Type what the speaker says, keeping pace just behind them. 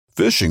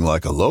Fishing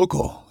like a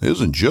local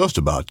isn't just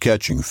about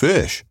catching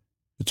fish.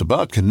 It's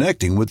about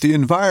connecting with the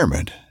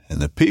environment and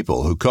the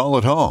people who call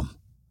it home.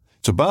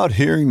 It's about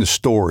hearing the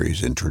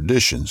stories and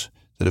traditions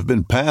that have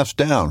been passed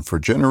down for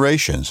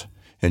generations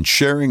and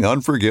sharing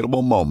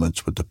unforgettable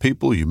moments with the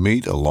people you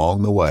meet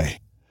along the way.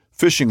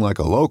 Fishing like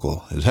a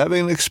local is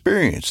having an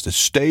experience that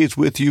stays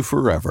with you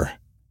forever.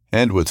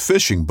 And with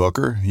Fishing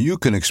Booker, you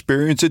can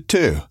experience it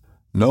too,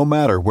 no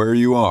matter where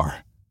you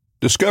are.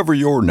 Discover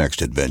your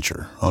next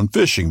adventure on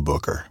Fishing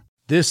Booker.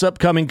 This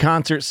upcoming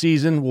concert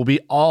season will be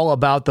all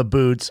about the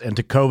boots, and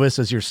Tecovas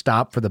is your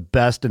stop for the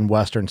best in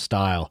Western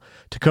style.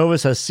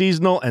 Tecovas has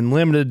seasonal and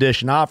limited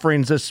edition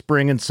offerings this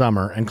spring and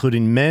summer,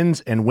 including men's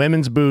and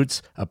women's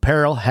boots,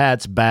 apparel,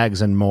 hats,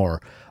 bags, and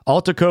more.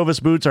 All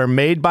Tecovas boots are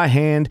made by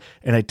hand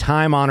in a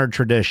time-honored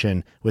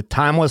tradition with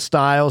timeless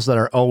styles that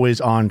are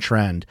always on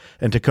trend.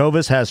 And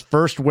Tecovas has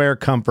first wear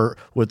comfort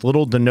with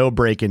little to no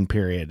break-in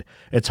period.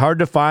 It's hard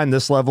to find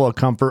this level of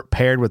comfort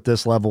paired with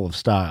this level of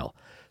style.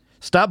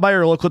 Stop by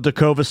your local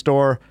Tecovas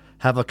store,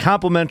 have a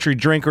complimentary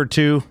drink or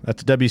two,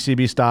 that's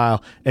WCB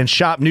style, and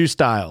shop new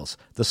styles.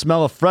 The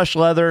smell of fresh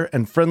leather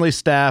and friendly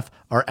staff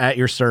are at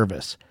your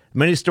service.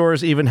 Many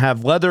stores even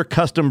have leather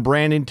custom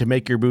branding to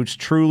make your boots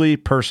truly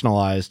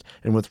personalized.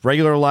 And with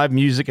regular live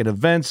music and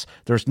events,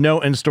 there's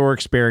no in-store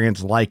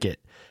experience like it.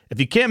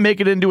 If you can't make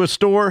it into a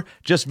store,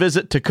 just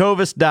visit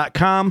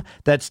tecovas.com.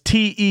 That's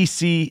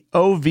TECOVAS.com.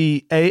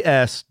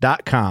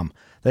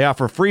 They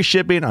offer free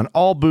shipping on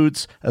all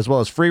boots, as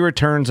well as free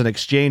returns and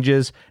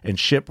exchanges, and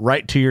ship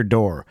right to your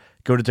door.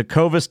 Go to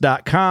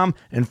tecovas.com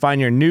and find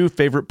your new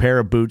favorite pair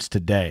of boots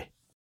today.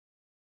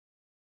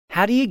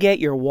 How do you get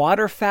your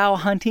waterfowl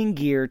hunting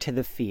gear to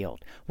the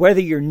field?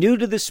 Whether you're new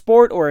to the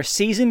sport or a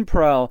seasoned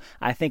pro,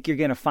 I think you're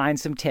going to find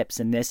some tips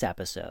in this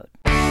episode.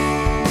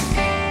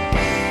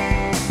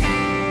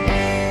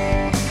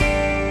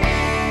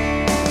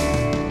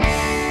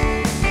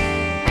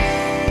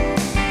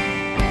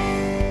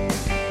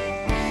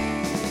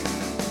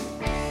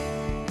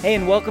 Hey,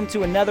 and welcome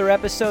to another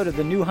episode of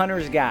The New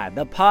Hunter's Guide,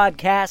 the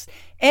podcast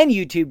and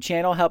YouTube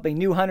channel helping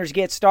new hunters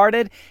get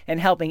started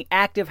and helping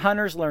active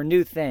hunters learn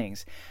new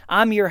things.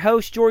 I'm your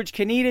host, George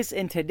Kanitas,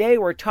 and today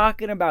we're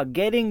talking about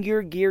getting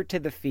your gear to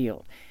the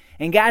field.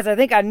 And guys, I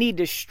think I need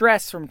to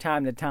stress from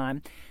time to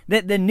time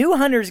that the New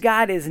Hunter's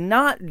Guide is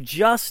not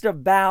just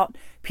about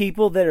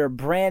people that are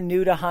brand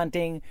new to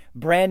hunting,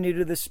 brand new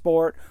to the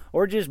sport,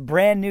 or just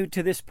brand new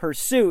to this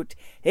pursuit.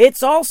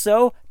 It's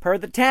also, per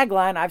the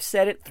tagline, I've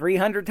said it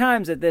 300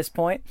 times at this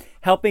point,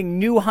 helping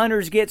new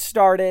hunters get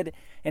started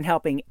and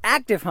helping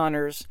active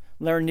hunters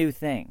learn new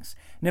things.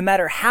 No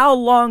matter how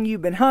long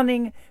you've been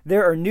hunting,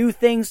 there are new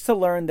things to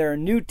learn, there are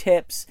new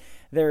tips,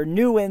 there are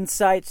new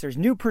insights, there's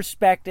new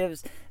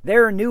perspectives,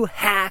 there are new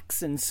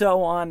hacks and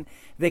so on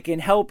that can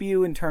help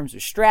you in terms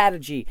of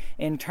strategy,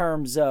 in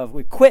terms of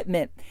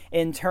equipment,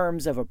 in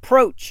terms of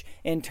approach,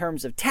 in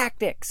terms of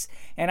tactics.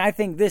 And I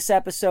think this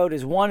episode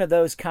is one of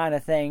those kind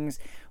of things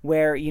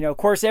where, of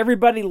course,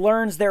 everybody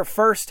learns their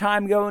first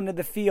time going to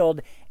the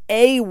field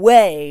a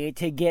way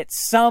to get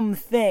some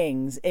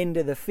things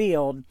into the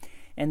field.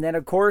 And then,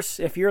 of course,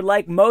 if you're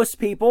like most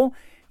people,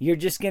 you're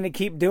just going to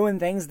keep doing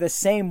things the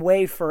same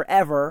way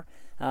forever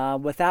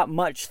without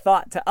much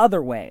thought to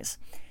other ways.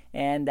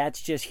 And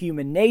that's just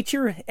human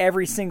nature.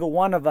 Every single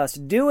one of us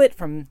do it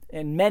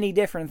in many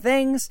different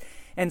things.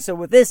 And so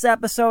with this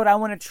episode, I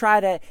want to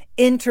try to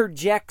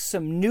interject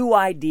some new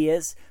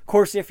ideas. Of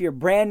course, if you're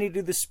brand new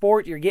to the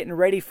sport, you're getting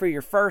ready for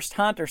your first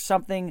hunt or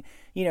something,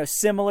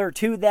 similar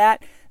to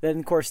that, then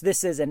of course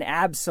this is an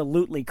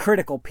absolutely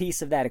critical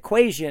piece of that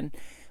equation.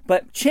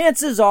 But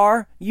chances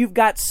are you've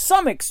got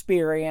some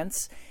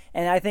experience,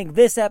 and I think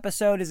this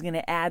episode is going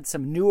to add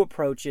some new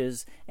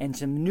approaches and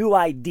some new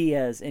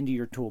ideas into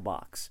your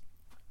toolbox.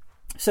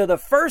 So the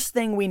first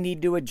thing we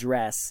need to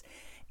address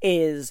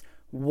is,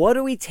 what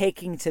are we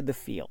taking to the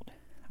field?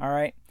 All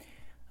right.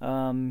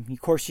 Of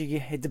course,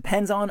 it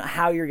depends on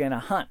how you're going to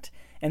hunt.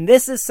 And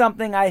this is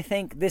something I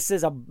think this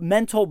is a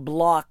mental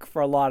block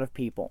for a lot of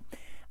people.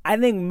 I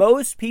think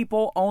most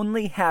people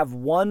only have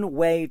one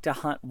way to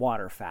hunt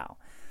waterfowl.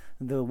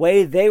 The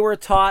way they were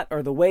taught,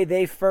 or the way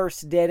they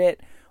first did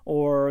it,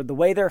 or the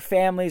way their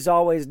family's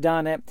always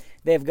done it.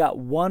 They've got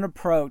one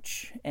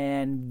approach,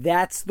 and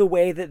that's the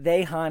way that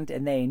they hunt,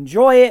 and they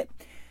enjoy it.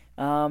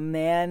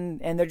 And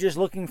they're just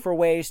looking for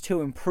ways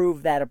to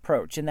improve that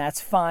approach, and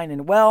that's fine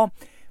and well.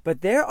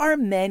 But there are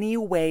many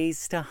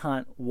ways to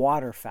hunt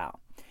waterfowl.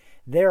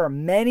 There are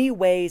many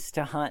ways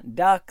to hunt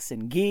ducks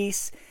and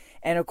geese.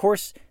 And of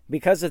course,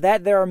 because of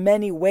that, there are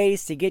many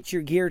ways to get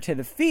your gear to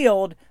the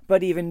field.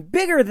 But even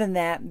bigger than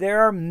that,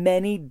 there are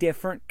many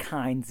different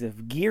kinds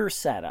of gear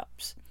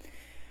setups.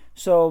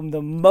 So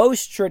the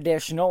most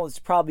traditional is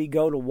probably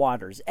go to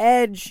water's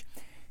edge.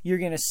 You're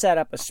going to set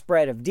up a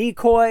spread of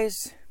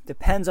decoys.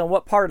 Depends on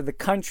what part of the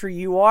country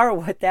you are,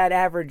 what that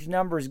average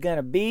number is going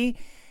to be,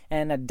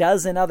 and a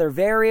dozen other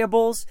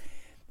variables.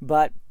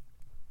 But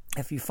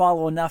if you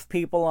follow enough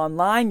people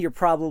online, you're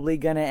probably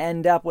going to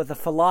end up with a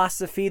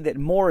philosophy that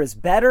more is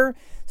better.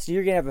 So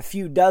you're going to have a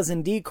few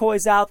dozen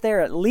decoys out there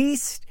at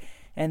least.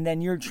 and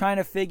then you're trying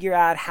to figure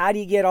out how do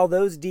you get all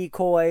those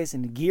decoys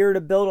and gear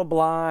to build a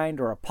blind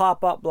or a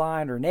pop-up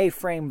blind or an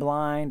A-frame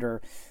blind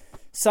or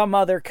some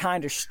other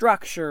kind of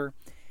structure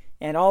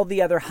and all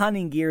the other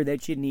hunting gear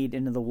that you need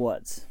into the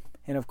woods.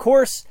 And of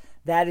course,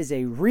 that is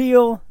a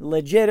real,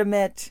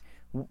 legitimate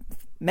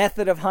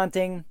method of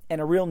hunting and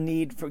a real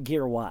need for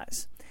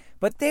gear-wise.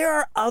 But there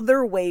are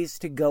other ways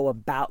to go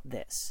about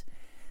this.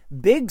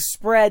 Big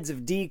spreads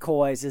of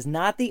decoys is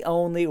not the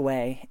only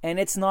way, and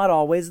it's not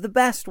always the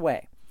best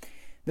way.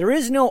 There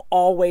is no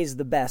always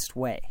the best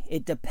way.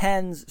 It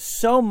depends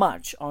so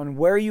much on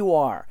where you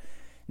are.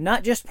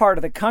 Not just part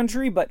of the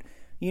country, but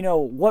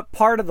what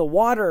part of the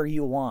water are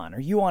you on? Are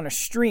you on a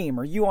stream?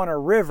 Are you on a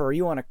river? Are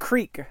you on a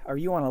creek? Are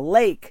you on a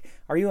lake?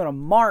 Are you on a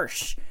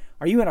marsh?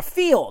 Are you in a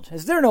field?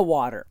 Is there no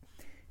water?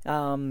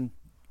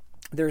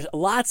 There's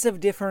lots of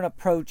different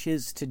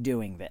approaches to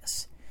doing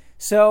this.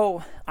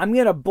 So I'm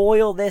going to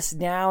boil this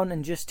down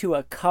and just to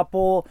a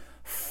couple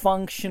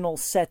functional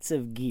sets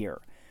of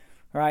gear.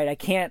 All right,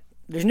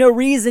 there's no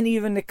reason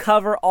even to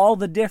cover all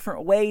the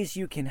different ways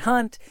you can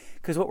hunt,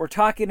 because what we're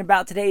talking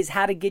about today is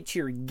how to get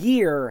your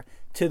gear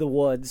to the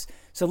woods.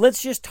 So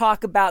let's just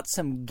talk about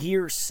some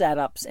gear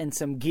setups and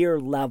some gear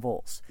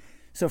levels.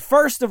 So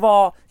first of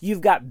all,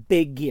 you've got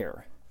big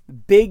gear.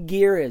 Big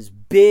gear is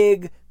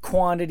big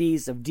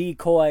quantities of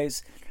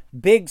decoys,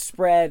 big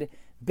spread,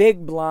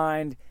 big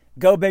blind,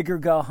 go big or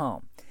go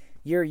home.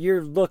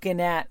 You're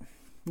looking at,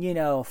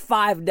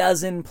 5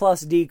 dozen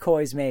plus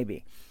decoys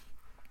maybe.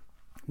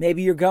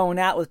 Maybe you're going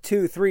out with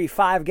 2, 3,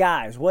 5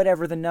 guys,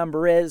 whatever the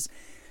number is.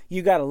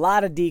 You got a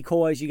lot of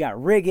decoys, you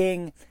got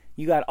rigging,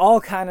 you got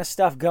all kind of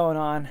stuff going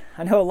on.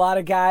 I know a lot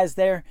of guys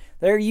they're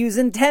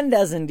using 10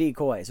 dozen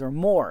decoys or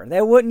more.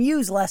 They wouldn't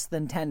use less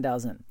than 10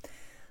 dozen.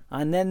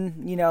 And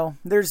then,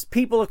 there's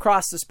people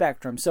across the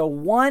spectrum. So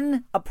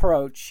one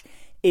approach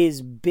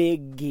is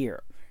big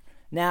gear.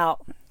 Now,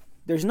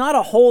 there's not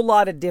a whole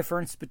lot of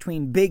difference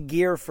between big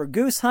gear for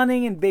goose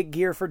hunting and big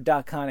gear for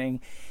duck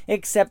hunting,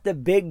 except the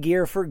big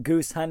gear for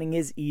goose hunting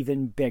is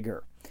even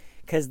bigger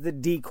because the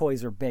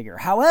decoys are bigger.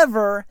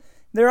 However,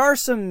 there are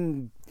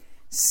some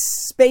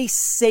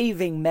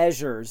space-saving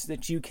measures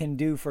that you can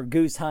do for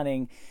goose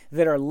hunting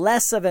that are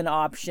less of an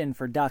option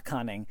for duck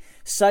hunting,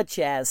 such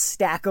as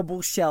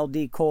stackable shell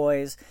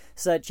decoys,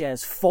 such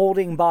as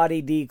folding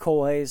body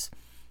decoys,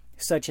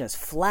 such as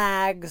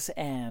flags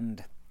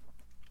and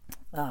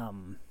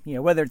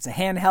whether it's a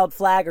handheld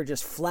flag or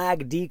just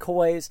flag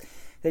decoys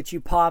that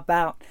you pop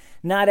out.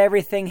 Not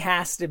everything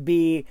has to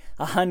be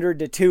 100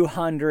 to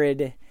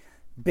 200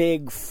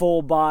 big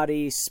full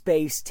body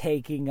space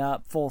taking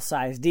up full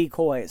size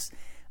decoys.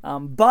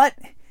 But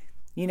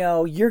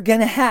you're going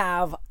to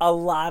have a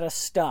lot of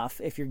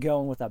stuff if you're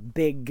going with a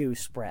big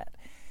goose spread.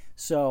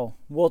 So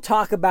we'll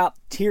talk about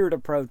tiered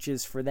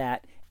approaches for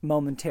that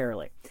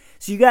momentarily.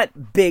 So you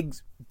got big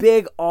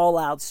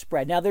all-out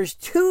spread. Now, there's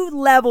 2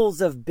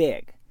 levels of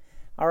big,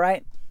 all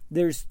right?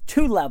 There's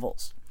 2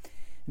 levels.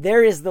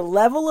 There is the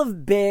level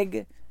of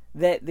big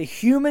that the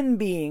human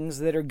beings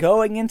that are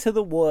going into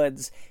the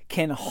woods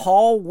can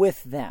haul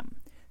with them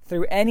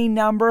through any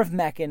number of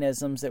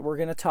mechanisms that we're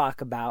going to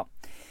talk about.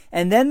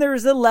 And then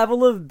there's a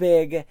level of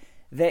big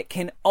that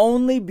can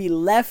only be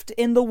left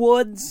in the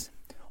woods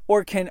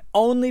or can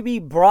only be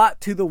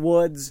brought to the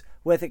woods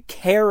with a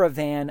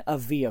caravan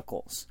of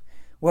vehicles.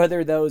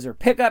 Whether those are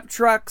pickup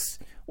trucks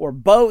or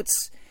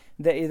boats,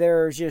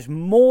 there's just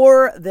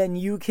more than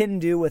you can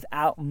do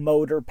without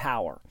motor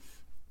power.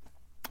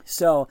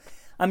 So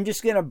I'm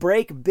just going to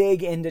break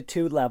big into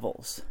 2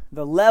 levels.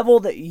 The level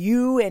that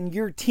you and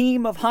your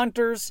team of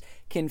hunters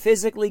can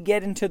physically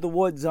get into the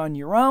woods on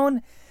your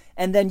own,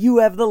 and then you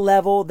have the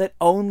level that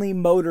only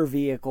motor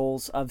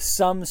vehicles of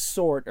some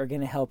sort are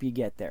going to help you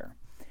get there.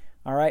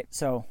 All right,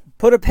 so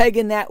put a peg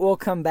in that, we'll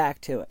come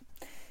back to it.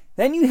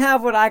 Then you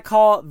have what I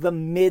call the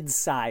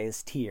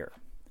mid-sized tier.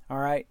 All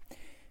right.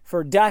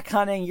 For duck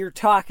hunting, you're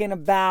talking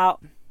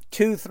about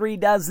 2-3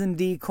 dozen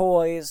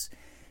decoys.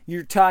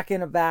 You're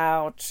talking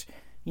about,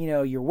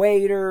 your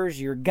waders,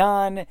 your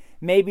gun,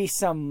 maybe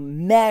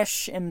some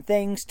mesh and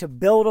things to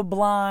build a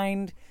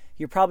blind.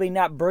 You're probably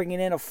not bringing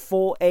in a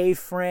full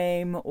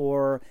A-frame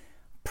or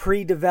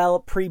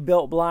pre-developed,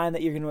 pre-built blind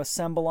that you're going to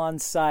assemble on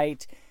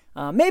site.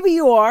 Maybe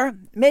you are.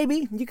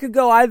 Maybe you could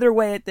go either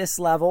way at this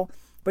level.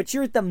 But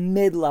you're at the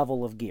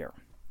mid-level of gear.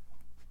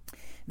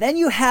 Then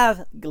you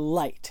have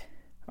light,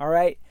 all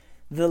right?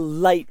 The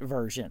light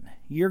version.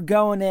 You're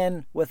going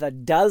in with a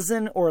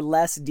dozen or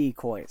less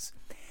decoys.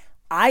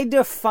 I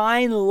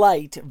define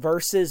light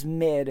versus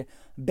mid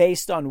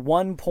based on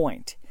one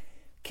point.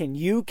 Can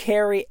you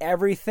carry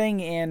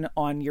everything in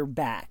on your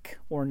back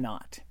or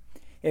not?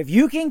 If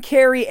you can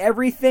carry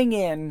everything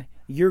in,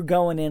 you're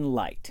going in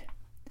light.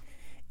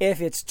 If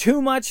it's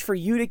too much for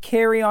you to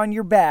carry on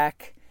your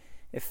back,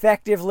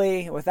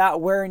 effectively, without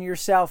wearing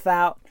yourself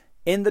out,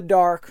 in the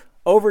dark,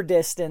 over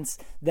distance,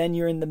 then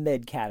you're in the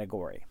mid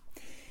category.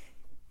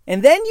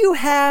 And then you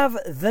have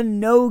the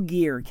no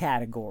gear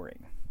category.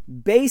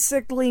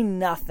 Basically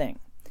nothing.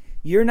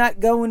 You're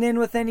not going in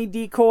with any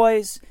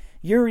decoys.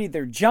 you're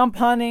either jump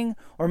hunting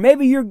or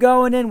maybe you're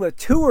going in with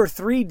 2 or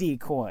 3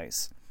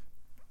 decoys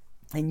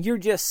and you're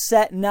just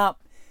setting up,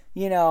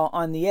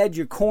 on the edge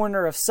or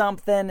corner of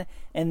something,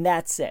 and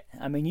that's it.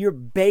 I mean, you're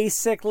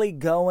basically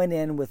going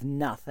in with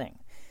nothing.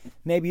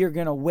 Maybe you're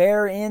going to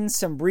wear in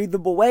some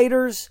breathable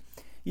waders.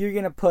 You're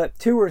going to put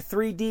 2 or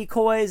 3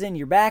 decoys in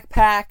your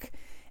backpack,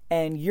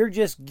 and you're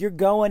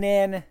going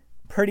in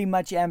pretty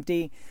much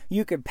empty.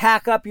 You could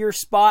pack up your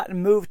spot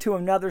and move to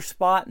another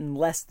spot in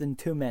less than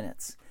 2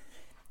 minutes.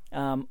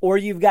 Or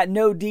you've got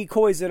no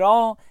decoys at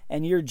all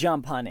and you're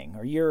jump hunting,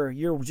 or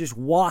you're just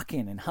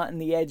walking and hunting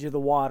the edge of the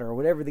water, or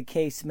whatever the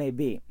case may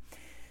be.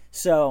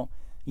 So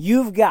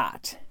you've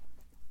got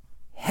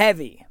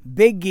heavy,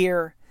 big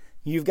gear.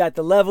 You've got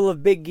the level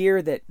of big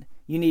gear that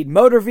you need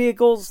motor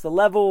vehicles, the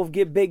level of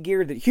big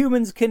gear that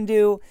humans can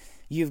do.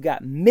 You've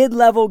got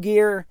mid-level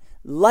gear,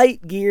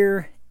 light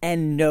gear,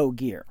 and no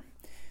gear.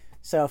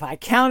 So if I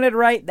counted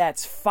right,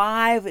 that's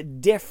 5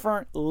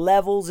 different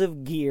levels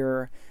of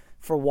gear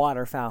for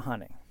waterfowl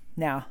hunting.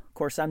 Now, of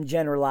course, I'm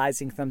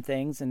generalizing some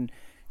things and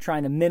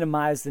trying to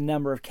minimize the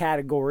number of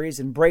categories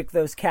and break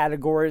those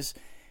categories,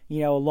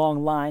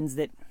 along lines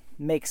that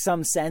make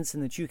some sense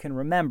and that you can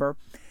remember.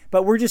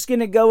 But we're just going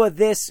to go with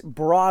this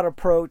broad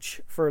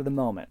approach for the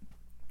moment.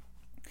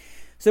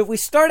 So if we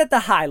start at the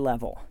high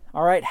level,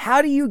 all right,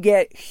 how do you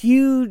get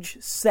huge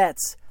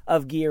sets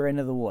of gear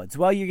into the woods?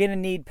 Well, you're going to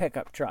need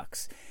pickup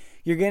trucks.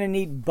 You're going to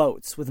need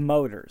boats with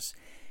motors.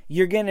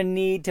 You're going to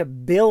need to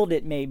build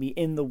it maybe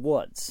in the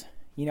woods.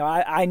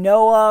 I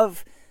know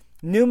of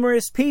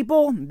numerous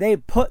people, they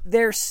put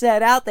their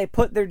set out, they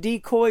put their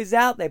decoys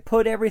out, they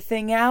put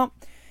everything out,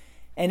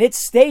 and it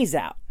stays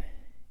out.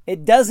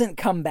 It doesn't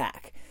come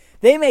back.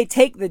 They may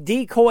take the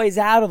decoys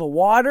out of the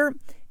water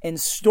and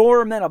store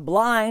them in a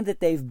blind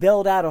that they've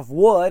built out of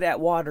wood at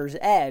water's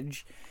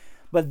edge,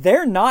 but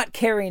they're not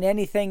carrying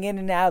anything in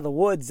and out of the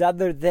woods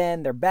other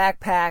than their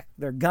backpack,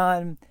 their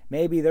gun,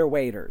 maybe their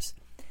waders.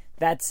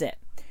 That's it.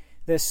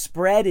 The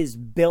spread is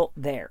built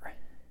there.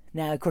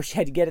 Now, of course, you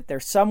had to get it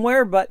there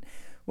somewhere, but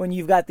when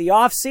you've got the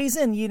off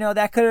season,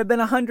 that could have been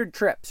 100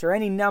 trips or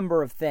any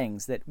number of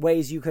things,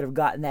 ways you could have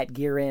gotten that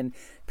gear in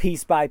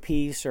piece by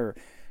piece, or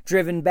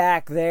driven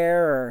back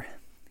there, or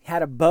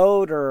had a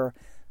boat or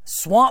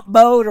swamp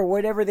boat, or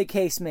whatever the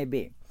case may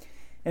be.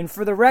 And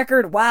for the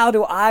record, wow,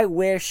 do I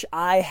wish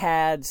I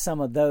had some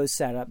of those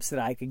setups that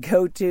I could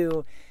go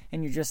to,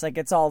 and you're just like,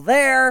 it's all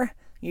there.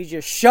 You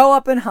just show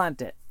up and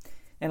hunt it.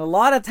 And a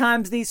lot of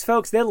times these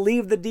folks, they'll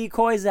leave the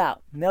decoys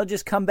out. And they'll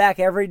just come back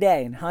every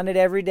day and hunt it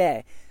every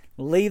day.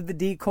 Leave the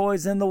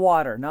decoys in the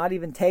water, not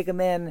even take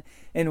them in.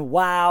 And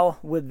wow,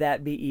 would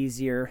that be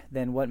easier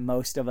than what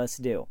most of us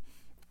do.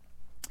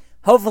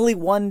 Hopefully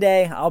one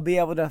day I'll be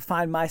able to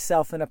find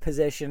myself in a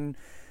position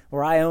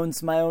where I own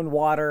my own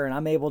water and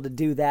I'm able to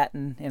do that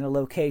in a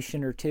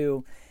location or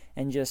two,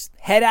 and just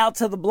head out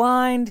to the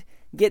blind,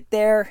 get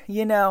there,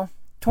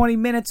 20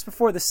 minutes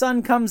before the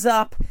sun comes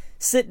up,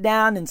 sit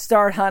down and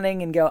start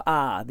hunting and go,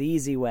 the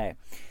easy way.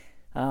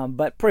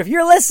 But if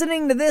you're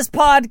listening to this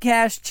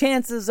podcast,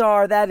 chances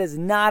are that is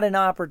not an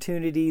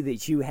opportunity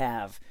that you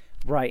have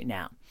right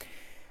now.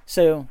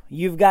 So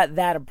you've got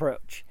that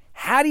approach.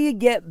 How do you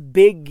get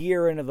big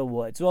gear into the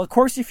woods? Well, of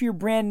course, if you're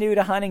brand new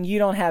to hunting, you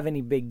don't have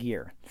any big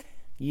gear.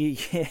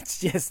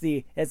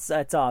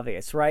 It's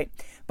obvious, right?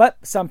 But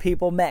some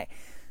people may.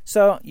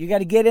 So you got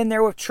to get in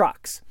there with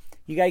trucks.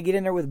 You got to get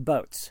in there with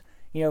boats.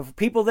 For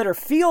people that are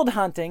field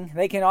hunting,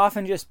 they can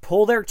often just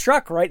pull their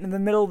truck right in the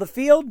middle of the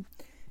field,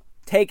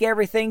 take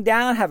everything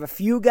down, have a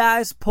few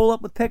guys pull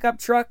up with pickup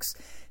trucks.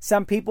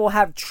 Some people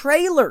have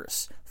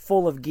trailers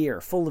full of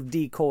gear, full of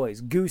decoys,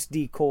 goose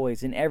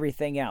decoys, and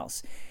everything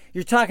else.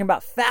 You're talking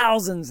about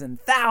thousands and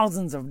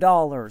thousands of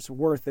dollars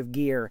worth of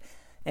gear,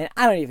 and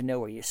I don't even know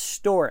where you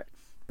store it,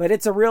 but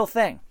it's a real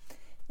thing.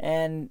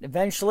 And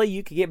eventually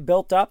you could get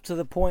built up to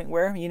the point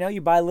where,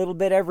 you buy a little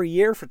bit every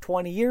year for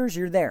 20 years,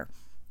 you're there.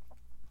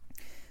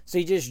 So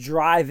you just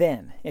drive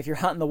in. If you're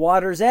hunting the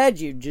water's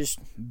edge, you just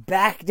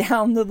back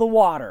down to the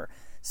water.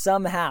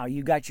 Somehow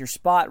you got your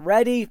spot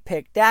ready,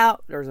 picked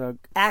out, there's an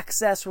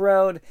access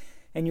road,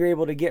 and you're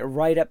able to get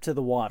right up to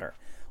the water.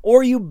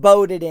 Or you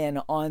boat it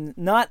in on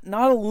not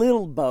a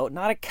little boat,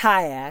 not a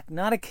kayak,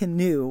 not a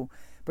canoe,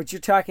 but you're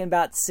talking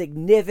about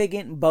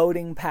significant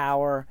boating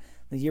power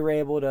that you're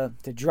able to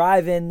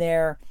drive in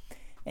there.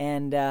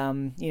 And,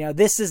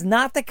 this is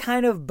not the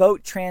kind of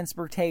boat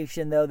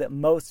transportation, though, that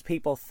most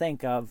people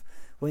think of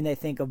when they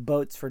think of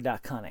boats for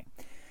duck hunting.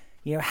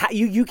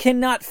 You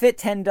cannot fit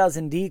 10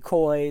 dozen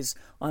decoys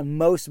on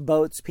most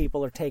boats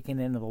people are taking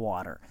into the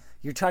water.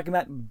 You're talking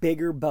about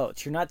bigger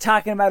boats. You're not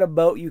talking about a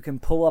boat you can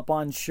pull up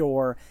on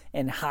shore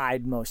and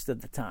hide most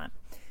of the time.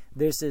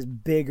 This is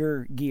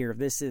bigger gear.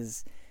 This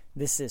is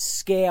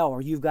scale,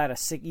 or you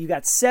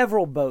got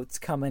several boats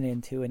coming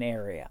into an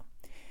area.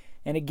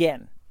 And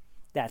again,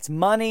 that's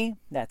money,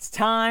 that's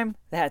time,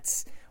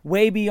 that's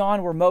way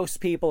beyond where most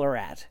people are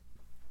at.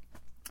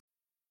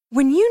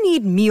 When you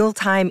need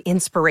mealtime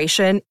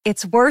inspiration,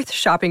 it's worth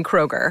shopping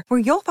Kroger, where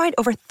you'll find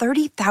over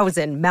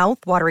 30,000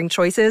 mouth-watering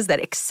choices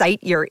that excite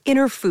your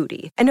inner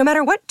foodie. And no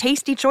matter what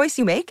tasty choice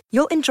you make,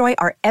 you'll enjoy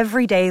our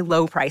everyday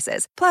low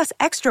prices, plus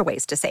extra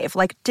ways to save,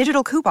 like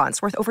digital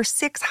coupons worth over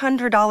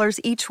 $600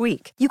 each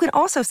week. You can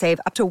also save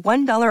up to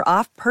 $1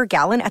 off per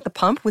gallon at the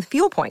pump with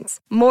fuel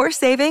points. More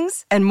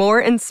savings and more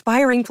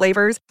inspiring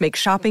flavors make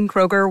shopping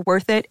Kroger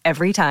worth it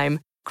every time.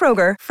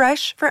 Kroger,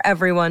 fresh for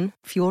everyone.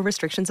 Fuel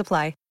restrictions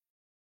apply.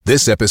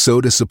 This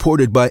episode is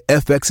supported by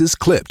FX's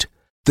Clipped,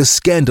 the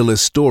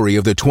scandalous story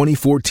of the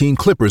 2014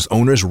 Clippers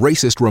owner's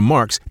racist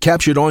remarks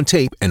captured on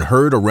tape and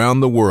heard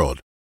around the world.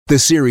 The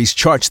series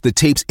charts the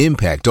tape's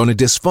impact on a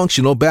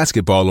dysfunctional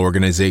basketball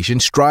organization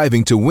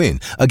striving to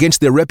win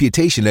against their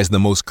reputation as the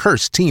most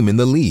cursed team in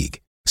the league.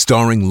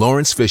 Starring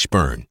Lawrence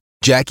Fishburne,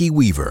 Jackie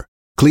Weaver,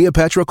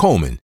 Cleopatra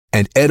Coleman,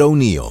 and Ed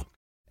O'Neill.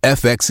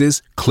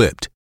 FX's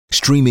Clipped,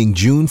 streaming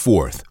June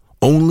 4th,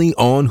 only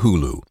on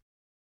Hulu.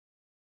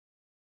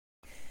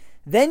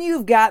 Then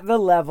you've got the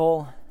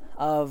level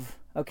of,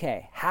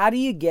 okay, how do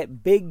you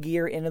get big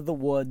gear into the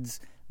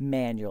woods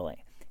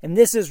manually? And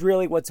this is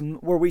really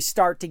where we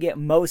start to get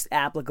most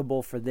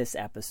applicable for this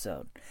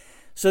episode.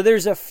 So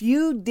there's a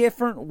few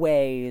different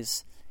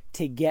ways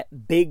to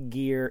get big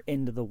gear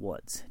into the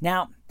woods.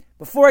 Now,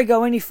 before I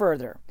go any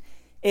further,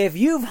 if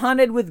you've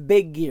hunted with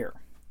big gear,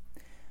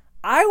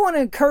 I want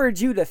to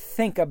encourage you to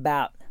think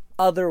about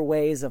other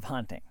ways of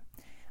hunting.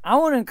 I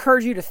want to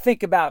encourage you to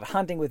think about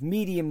hunting with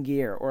medium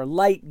gear or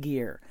light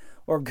gear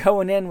or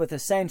going in with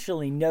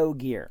essentially no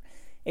gear.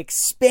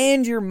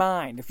 Expand your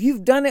mind. If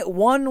you've done it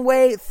one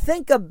way,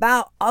 think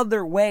about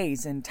other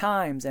ways and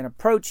times and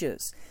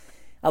approaches.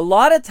 A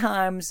lot of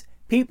times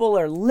people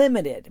are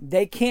limited.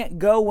 They can't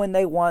go when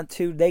they want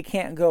to. They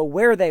can't go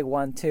where they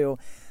want to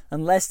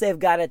unless they've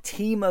got a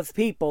team of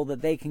people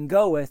that they can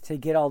go with to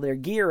get all their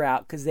gear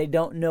out because they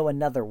don't know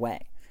another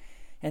way.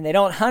 And they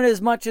don't hunt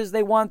as much as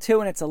they want to,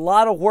 and it's a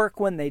lot of work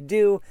when they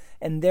do,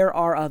 and there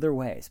are other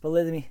ways. But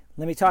let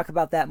me talk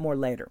about that more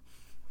later.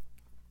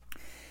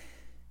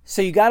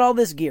 So you got all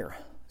this gear.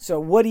 So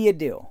what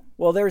do?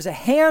 Well, there's a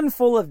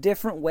handful of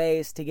different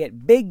ways to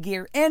get big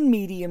gear and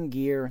medium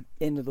gear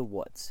into the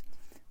woods.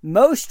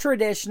 Most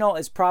traditional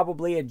is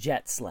probably a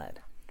jet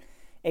sled.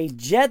 A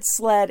jet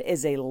sled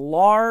is a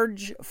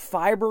large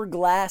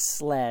fiberglass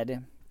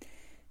sled.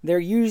 They're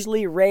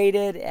usually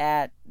rated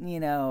at,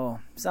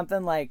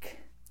 something like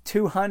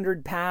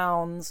 200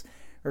 pounds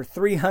or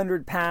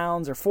 300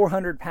 pounds or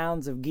 400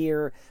 pounds of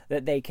gear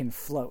that they can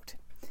float.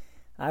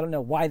 I don't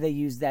know why they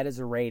use that as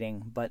a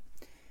rating, but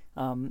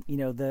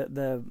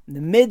the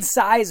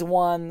mid-size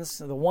ones,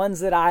 the ones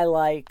that I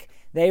like,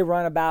 they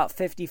run about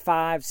 $55,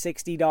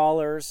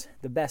 $60,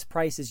 the best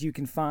prices you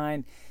can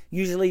find.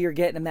 Usually you're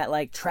getting them at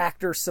like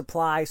Tractor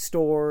Supply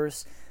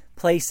stores,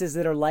 places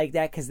that are like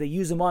that because they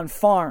use them on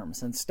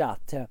farms and stuff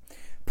to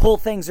pull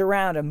things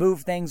around and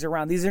move things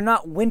around. These are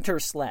not winter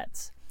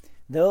sleds,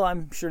 though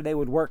I'm sure they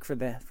would work for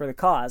the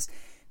cause.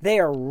 They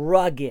are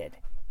rugged,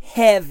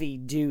 heavy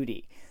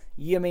duty.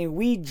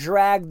 We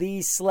drag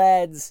these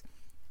sleds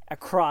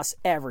across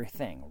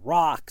everything.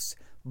 Rocks,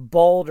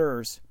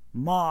 boulders,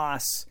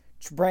 moss,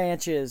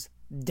 branches,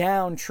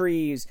 down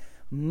trees,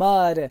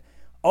 mud,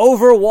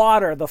 over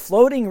water. The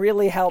floating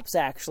really helps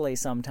actually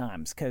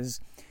sometimes because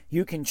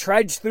you can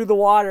trudge through the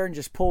water and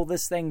just pull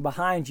this thing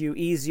behind you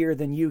easier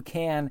than you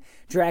can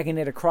dragging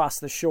it across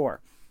the shore.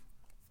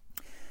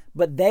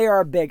 But they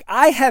are big.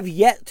 I have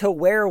yet to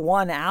wear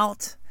one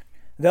out,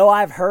 though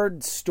I've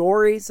heard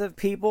stories of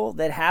people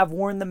that have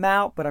worn them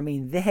out, but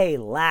they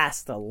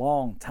last a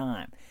long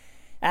time.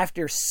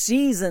 After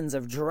seasons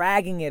of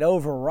dragging it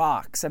over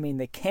rocks,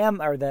 the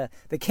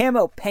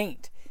camo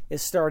paint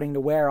is starting to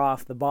wear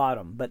off the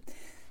bottom, but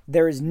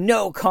there is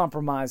no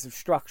compromise of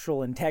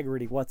structural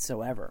integrity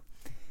whatsoever.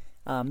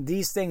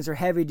 These things are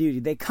heavy duty.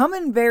 They come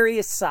in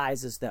various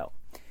sizes though.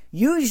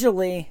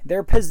 Usually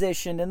they're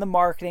positioned in the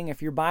marketing. If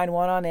you're buying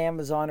one on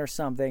Amazon or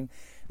something,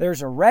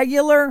 there's a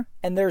regular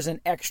and there's an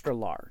extra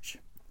large.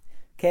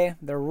 Okay,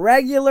 the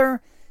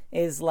regular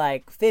is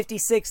like $50,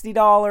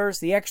 $60.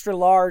 The extra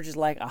large is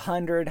like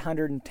 $100,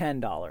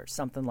 $110,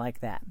 something like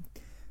that.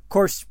 Of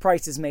course,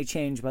 prices may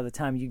change by the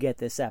time you get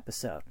this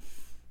episode.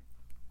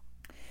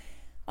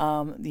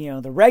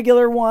 The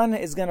regular one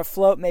is going to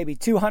float maybe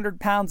 200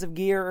 pounds of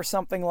gear or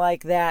something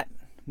like that,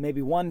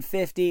 maybe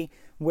 150,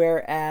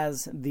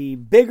 whereas the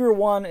bigger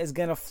one is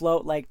going to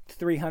float like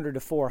 300 to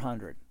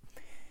 400.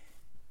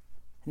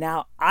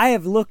 Now, I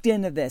have looked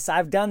into this.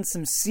 I've done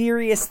some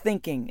serious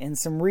thinking and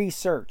some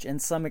research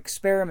and some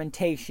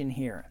experimentation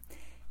here.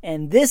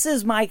 And this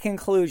is my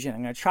conclusion.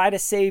 I'm going to try to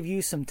save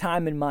you some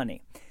time and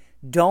money.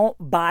 Don't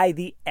buy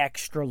the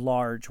extra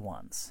large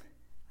ones.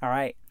 All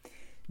right?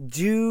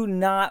 Do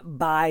not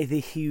buy the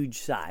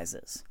huge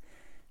sizes.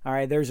 All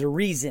right? There's a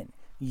reason.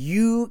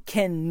 You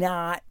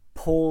cannot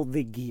pull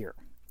the gear.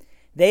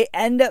 They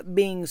end up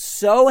being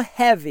so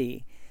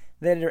heavy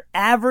that an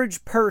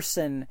average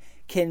person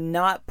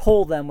cannot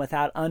pull them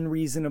without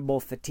unreasonable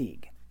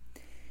fatigue.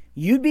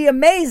 you'd be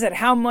amazed at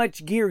how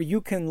much gear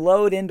you can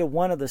load into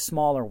one of the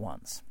smaller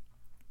ones.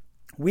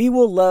 We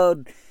will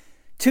load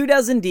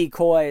 24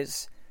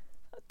 decoys,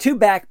 2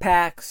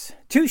 backpacks,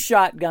 2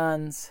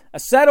 shotguns, a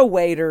set of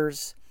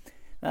waders,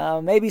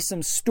 maybe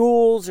some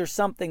stools or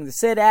something to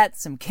sit at,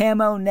 some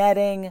camo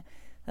netting,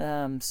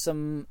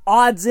 some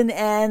odds and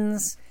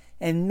ends.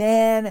 And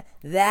man,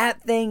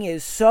 that thing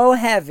is so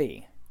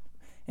heavy.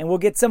 And we'll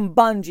get some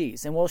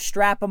bungees and we'll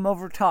strap them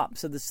over top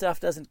so the stuff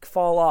doesn't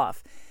fall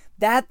off.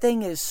 That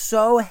thing is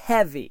so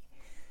heavy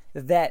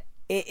that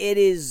it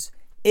is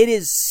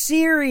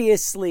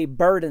seriously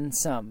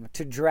burdensome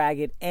to drag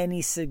it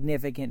any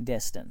significant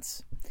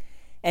distance.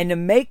 And to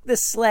make the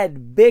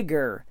sled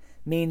bigger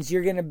means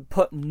you're going to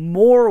put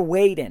more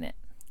weight in it.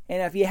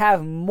 And if you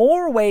have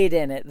more weight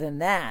in it than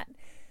that,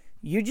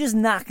 you're just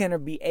not going to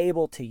be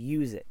able to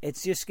use it.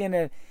 It's just going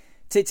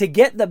to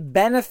get the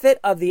benefit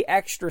of the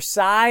extra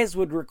size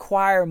would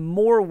require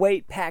more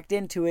weight packed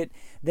into it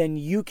than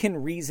you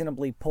can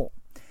reasonably pull.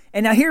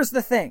 And now here's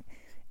the thing.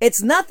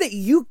 It's not that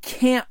you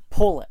can't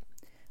pull it.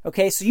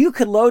 Okay, so you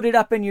could load it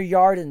up in your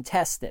yard and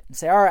test it and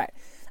say, all right,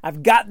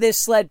 I've got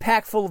this sled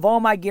packed full of all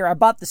my gear. I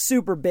bought the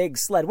super big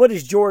sled. What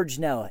does George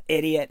know?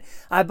 Idiot.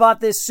 I bought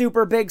this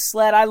super big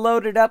sled. I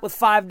loaded up with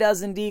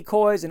 6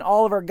 decoys and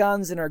all of our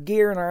guns and our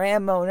gear and our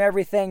ammo and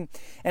everything,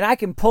 and I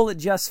can pull it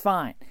just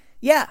fine.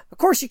 Yeah, of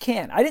course you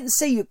can. I didn't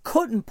say you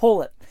couldn't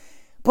pull it.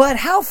 But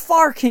how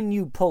far can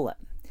you pull it?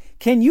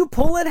 Can you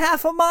pull it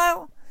half a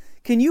mile?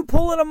 Can you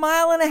pull it 1.5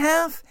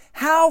 miles?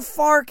 How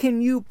far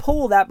can you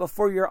pull that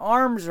before your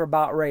arms are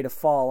about ready to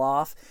fall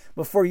off,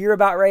 before you're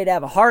about ready to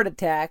have a heart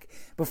attack,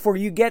 before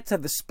you get to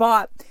the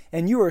spot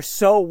and you are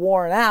so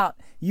worn out,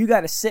 you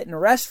got to sit and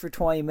rest for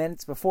 20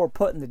 minutes before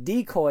putting the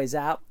decoys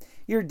out.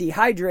 You're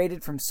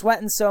dehydrated from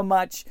sweating so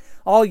much.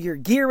 All your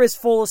gear is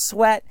full of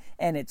sweat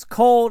and it's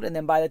cold. And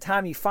then by the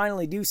time you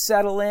finally do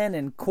settle in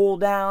and cool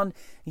down,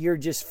 you're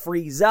just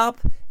freeze up.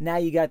 Now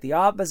you got the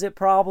opposite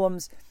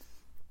problems.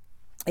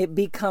 It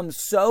becomes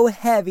so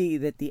heavy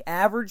that the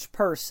average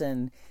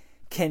person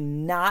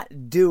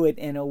cannot do it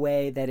in a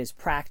way that is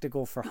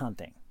practical for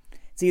hunting.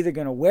 It's either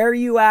going to wear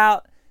you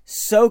out,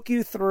 soak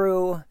you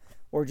through,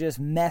 or just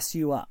mess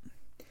you up.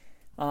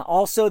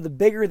 Also, the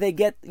bigger they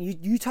get,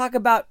 you talk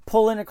about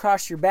pulling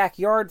across your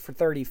backyard for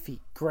 30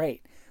 feet.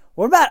 Great.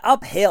 What about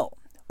uphill,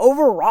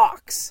 over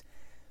rocks?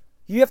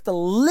 You have to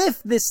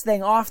lift this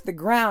thing off the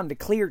ground to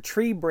clear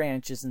tree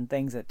branches and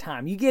things at a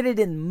time. You get it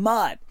in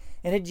mud,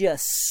 and it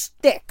just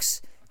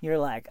sticks. You're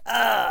like,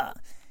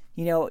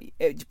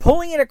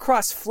 pulling it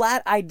across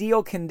flat,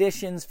 ideal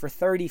conditions for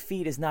 30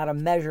 feet is not a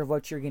measure of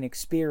what you're going to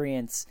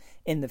experience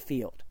in the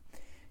field.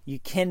 You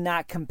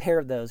cannot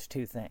compare those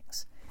two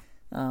things.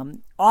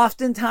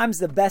 Oftentimes,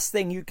 the best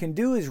thing you can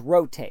do is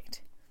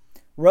rotate.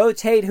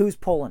 Rotate who's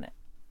pulling it.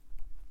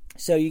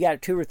 So you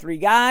got 2 or 3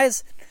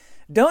 guys.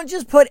 Don't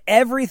just put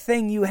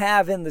everything you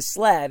have in the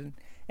sled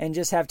and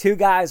just have 2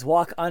 guys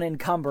walk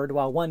unencumbered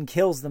while one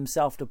kills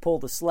themselves to pull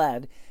the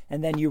sled,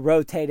 and then you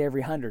rotate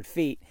every 100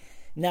 feet.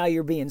 Now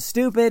you're being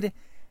stupid.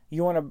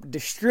 You want to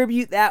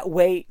distribute that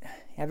weight,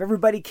 have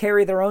everybody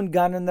carry their own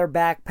gun in their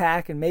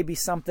backpack and maybe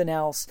something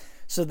else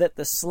so that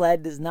the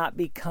sled does not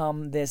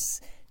become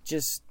this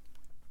just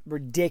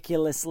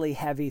ridiculously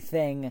heavy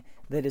thing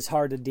that is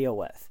hard to deal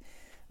with.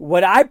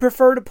 What I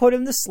prefer to put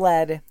in the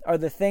sled are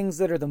the things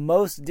that are the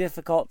most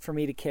difficult for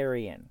me to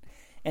carry in.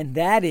 And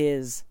that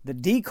is the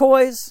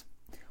decoys,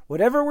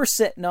 whatever we're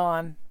sitting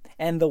on,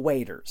 and the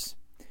waders.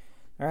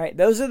 All right,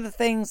 those are the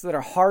things that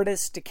are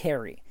hardest to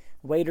carry.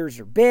 Waders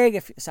are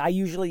big. I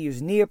usually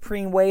use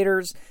neoprene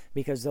waders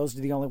because those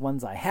are the only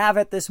ones I have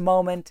at this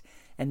moment.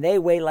 And they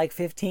weigh like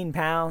 15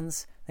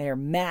 pounds. They are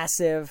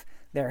massive.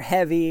 They're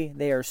heavy.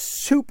 They are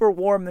super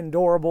warm and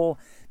durable,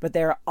 but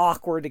they're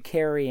awkward to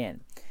carry in.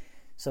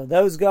 So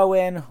those go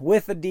in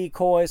with the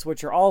decoys,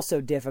 which are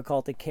also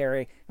difficult to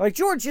carry. Like,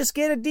 George, just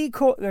get a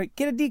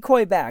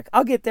decoy back.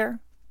 I'll get there.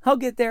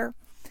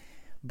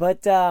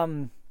 But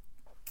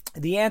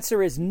the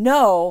answer is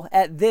no.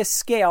 At this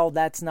scale,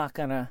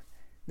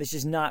 this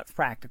is not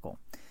practical.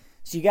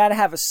 So you got to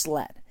have a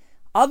sled.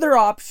 Other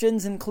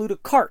options include a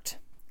cart.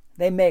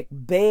 They make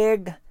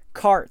big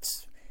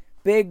carts,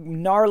 big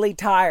gnarly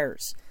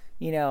tires,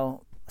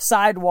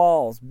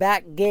 sidewalls,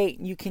 back gate.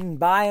 You can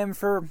buy them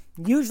for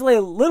usually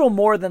a little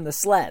more than the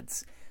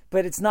sleds,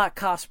 but it's not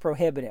cost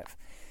prohibitive.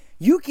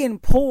 You can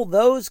pull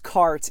those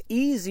carts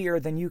easier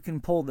than you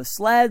can pull the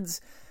sleds,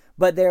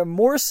 but they're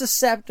more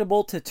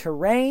susceptible to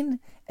terrain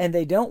and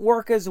they don't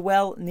work as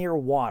well near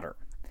water.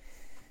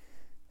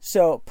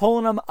 So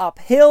pulling them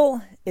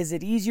uphill, is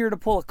it easier to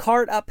pull a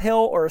cart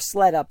uphill or a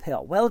sled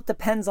uphill? Well, it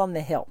depends on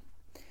the hill.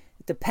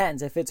 It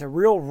depends. If it's a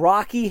real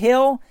rocky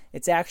hill,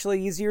 it's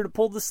actually easier to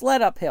pull the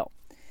sled uphill.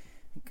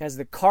 Because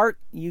the cart,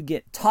 you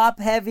get top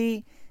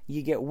heavy,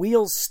 you get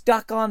wheels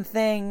stuck on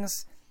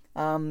things.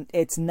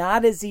 It's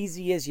not as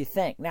easy as you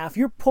think. Now, if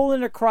you're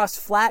pulling across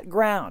flat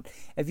ground,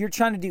 if you're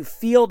trying to do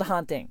field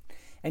hunting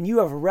and you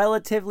have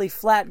relatively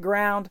flat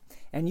ground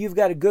and you've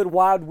got a good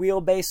wide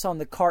wheelbase on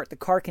the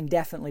cart can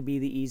definitely be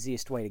the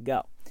easiest way to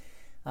go.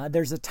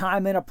 There's a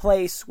time and a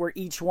place where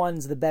each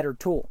one's the better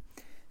tool.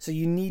 So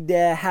you need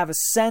to have a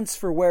sense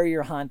for where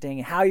you're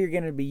hunting, how you're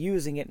going to be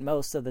using it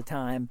most of the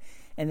time,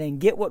 and then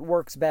get what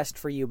works best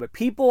for you. But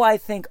people, I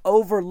think,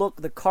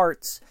 overlook the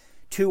carts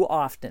too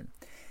often.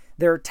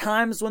 There are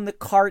times when the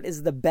cart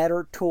is the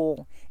better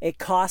tool. It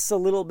costs a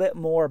little bit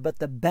more, but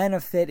the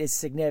benefit is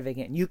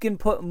significant. You can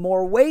put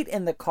more weight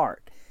in the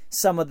cart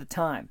some of the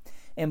time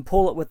and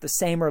pull it with the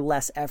same or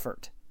less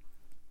effort.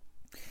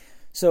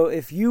 So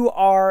if you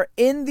are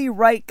in the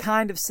right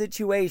kind of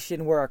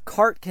situation where a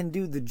cart can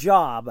do the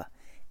job,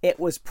 it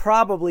was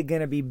probably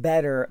going to be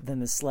better than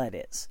the sled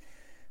is.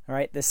 All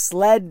right, the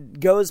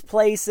sled goes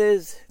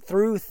places,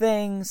 through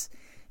things.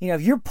 You know,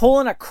 if you're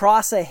pulling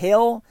across a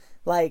hill,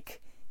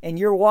 and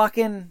you're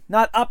walking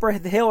not up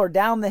the hill or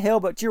down the hill,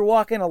 but you're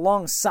walking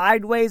along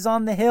sideways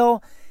on the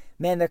hill,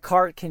 man, the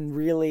cart can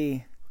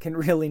really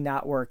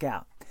not work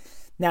out.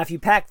 Now, if you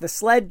pack the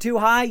sled too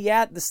high,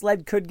 yeah, the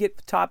sled could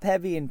get top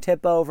heavy and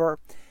tip over,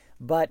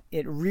 but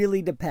it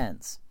really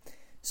depends.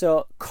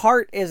 So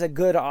cart is a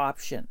good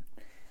option.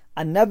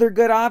 Another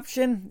good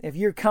option, if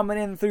you're coming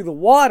in through the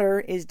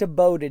water, is to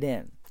boat it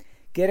in.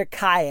 Get a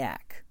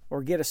kayak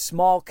or get a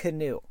small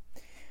canoe.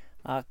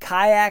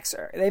 Kayaks,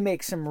 they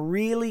make some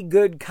really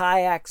good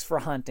kayaks for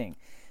hunting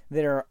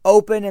that are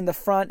open in the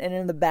front and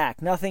in the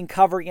back. Nothing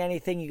covering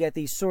anything. You get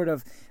these sort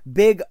of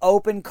big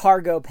open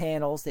cargo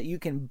panels that you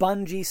can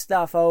bungee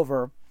stuff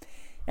over.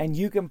 And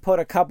you can put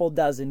a couple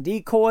dozen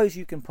decoys.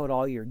 You can put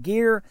all your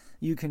gear.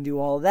 You can do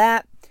all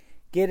that.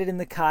 Get it in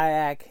the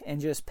kayak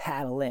and just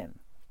paddle in.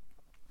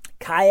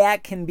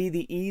 Kayak can be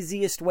the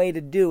easiest way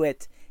to do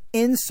it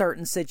in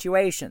certain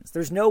situations.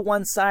 There's no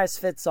one size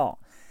fits all.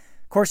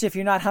 Of course, if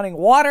you're not hunting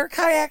water,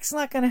 kayak's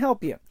not going to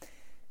help you.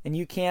 And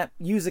you can't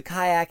use a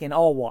kayak in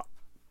all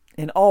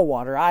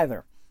water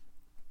either.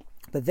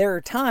 But there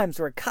are times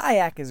where a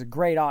kayak is a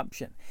great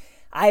option.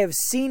 I have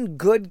seen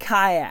good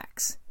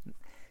kayaks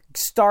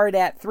start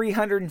at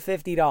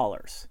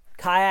 $350.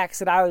 Kayaks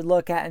that I would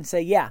look at and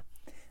say, yeah,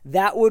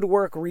 that would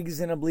work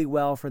reasonably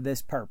well for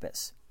this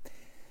purpose.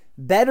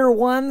 Better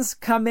ones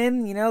come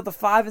in, the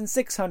 $500 and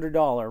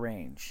 $600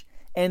 range.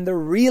 And the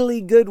really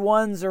good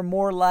ones are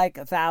more like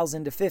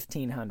 $1,000 to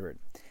 $1,500.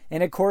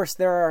 And of course,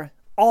 there are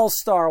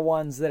all-star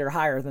ones that are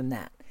higher than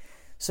that.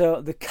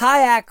 So the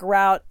kayak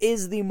route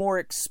is the more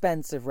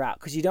expensive route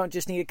because you don't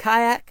just need a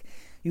kayak,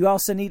 you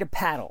also need a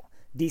paddle.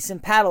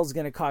 Decent paddle is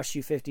going to cost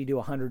you $50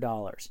 to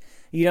 $100.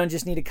 You don't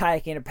just need a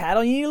kayak and a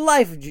paddle, you need a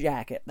life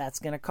jacket. That's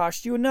going to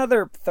cost you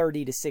another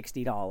 $30 to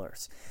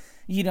 $60.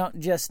 You don't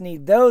just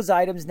need those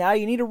items. Now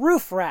you need a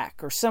roof rack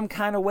or some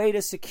kind of way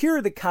to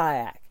secure the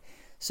kayak.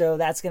 So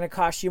that's going to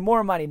cost you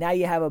more money. Now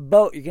you have a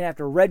boat. You're going to have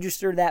to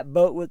register that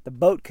boat with the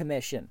boat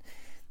commission.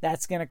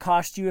 That's going to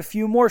cost you a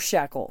few more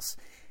shekels.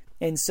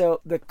 And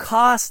so the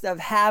cost of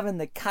having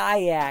the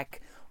kayak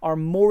are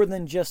more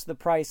than just the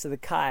price of the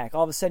kayak.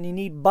 All of a sudden you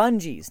need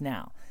bungees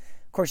now.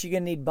 Of course, you're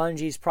going to need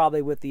bungees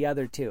probably with the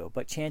other two,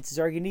 but chances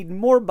are you need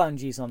more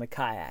bungees on the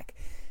kayak.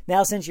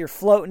 Now, since you're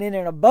floating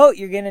in a boat,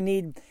 you're going to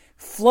need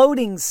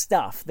floating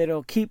stuff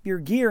that'll keep your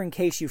gear in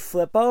case you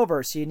flip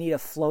over. So you need a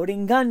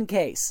floating gun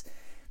case.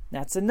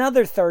 That's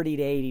another $30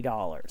 to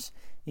 $80.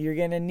 You're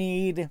going to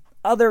need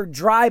other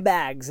dry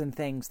bags and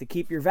things to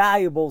keep your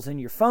valuables and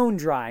your phone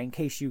dry in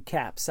case you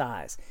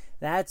capsize.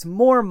 That's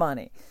more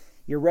money.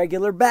 Your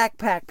regular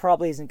backpack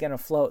probably isn't going to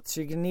float,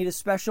 so you're going to need a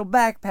special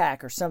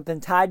backpack or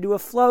something tied to a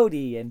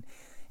floaty, and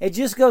it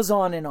just goes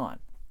on and on.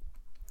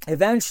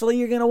 Eventually,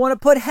 you're going to want to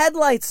put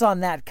headlights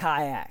on that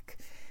kayak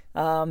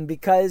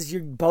because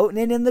you're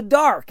boating in the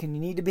dark and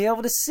you need to be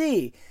able to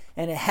see,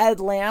 and a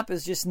headlamp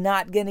is just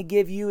not going to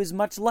give you as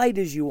much light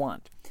as you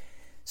want.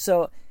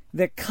 So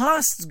the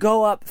costs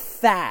go up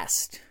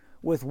fast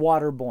with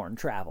waterborne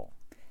travel.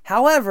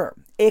 However,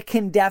 it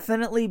can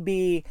definitely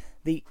be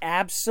the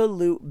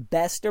absolute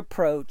best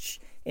approach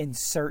in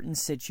certain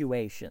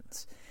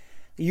situations.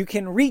 You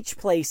can reach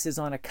places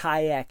on a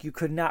kayak you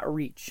could not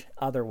reach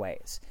other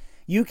ways.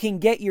 You can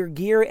get your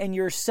gear and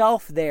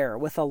yourself there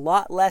with a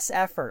lot less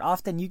effort.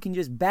 Often you can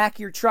just back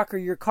your truck or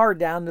your car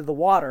down to the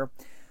water,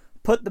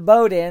 put the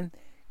boat in,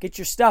 get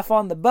your stuff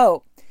on the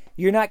boat.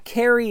 You're not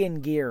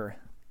carrying gear,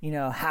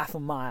 half a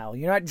mile.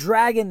 You're not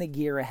dragging the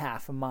gear a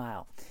half a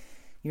mile.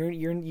 You're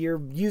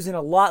using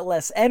a lot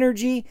less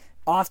energy.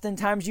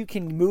 Oftentimes you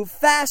can move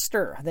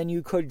faster than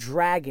you could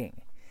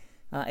dragging.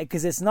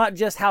 Because it's not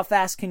just how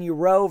fast can you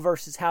row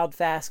versus how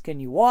fast can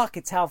you walk.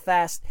 It's how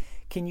fast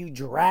can you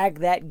drag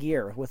that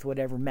gear with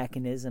whatever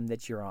mechanism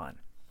that you're on.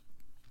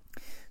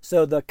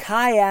 So the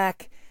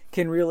kayak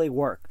can really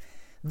work.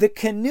 The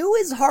canoe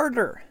is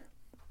harder.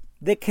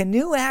 The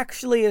canoe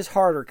actually is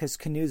harder because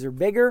canoes are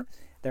bigger,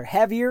 they're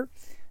heavier,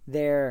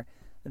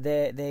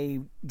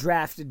 they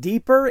draft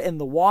deeper in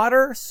the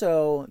water,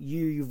 so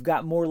you've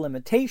got more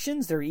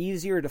limitations. They're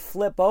easier to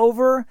flip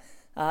over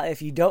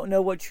if you don't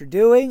know what you're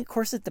doing. Of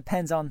course, it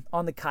depends on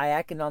the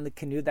kayak and on the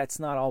canoe. That's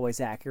not always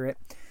accurate.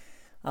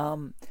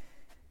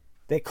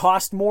 They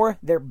cost more.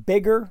 They're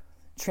bigger.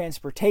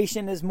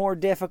 Transportation is more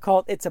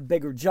difficult. It's a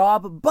bigger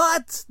job,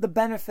 but the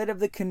benefit of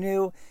the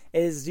canoe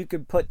is you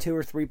could put 2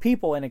 or 3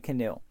 people in a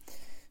canoe.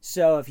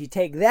 So if you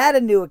take that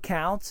into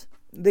account,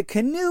 the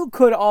canoe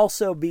could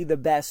also be the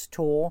best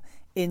tool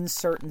in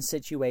certain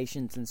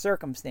situations and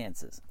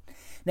circumstances.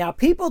 Now,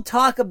 people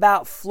talk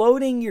about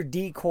floating your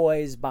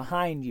decoys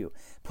behind you,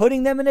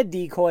 putting them in a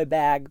decoy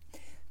bag,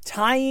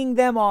 tying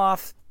them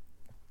off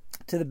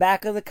to the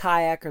back of the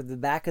kayak or the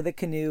back of the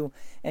canoe,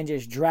 and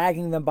just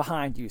dragging them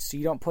behind you. So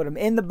you don't put them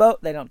in the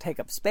boat. They don't take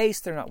up space.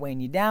 They're not weighing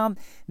you down.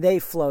 They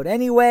float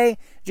anyway.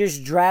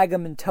 Just drag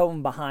them and tow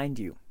them behind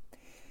you.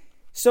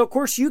 So, of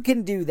course, you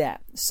can do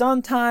that.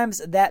 Sometimes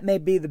that may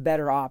be the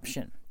better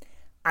option.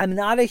 I'm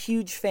not a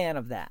huge fan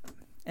of that.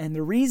 And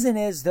the reason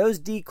is those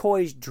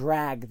decoys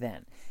drag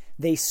then.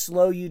 They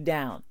slow you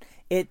down.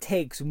 It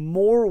takes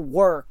more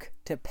work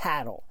to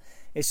paddle,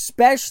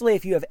 especially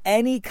if you have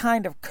any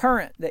kind of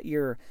current that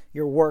you're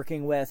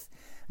working with.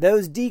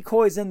 Those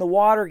decoys in the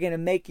water are going to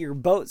make your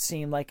boat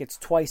seem like it's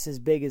twice as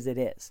big as it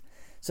is.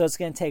 So it's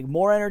going to take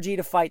more energy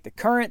to fight the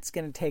current. It's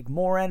going to take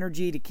more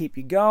energy to keep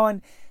you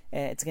going.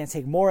 It's going to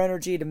take more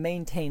energy to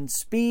maintain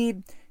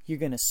speed. You're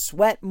going to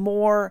sweat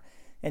more.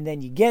 And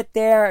then you get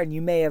there and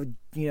you may have,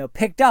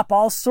 picked up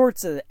all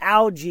sorts of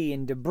algae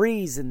and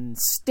debris and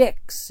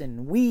sticks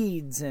and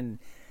weeds, and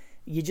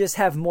you just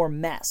have more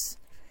mess.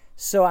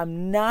 So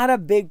I'm not a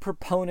big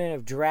proponent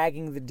of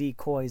dragging the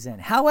decoys in.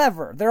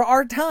 However, there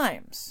are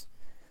times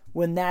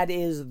when that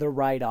is the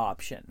right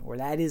option, or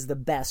that is the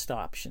best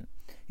option.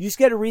 You just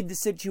got to read the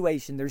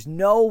situation. There's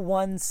no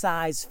one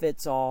size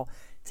fits all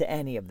to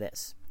any of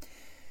this.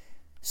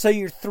 So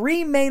your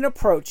 3 main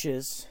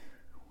approaches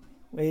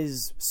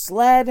is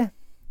sled,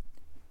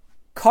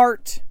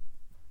 cart,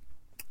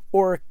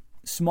 or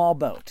small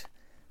boat,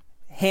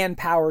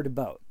 hand-powered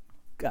boat,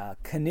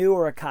 canoe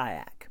or a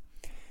kayak.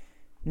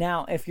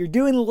 Now, if you're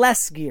doing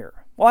less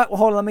gear, hold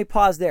on, let me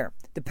pause there.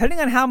 Depending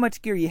on how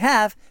much gear you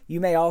have, you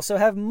may also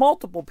have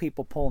multiple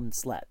people pulling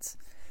sleds.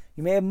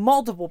 You may have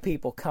multiple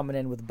people coming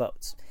in with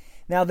boats.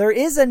 Now, there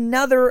is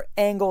another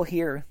angle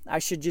here I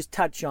should just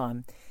touch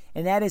on,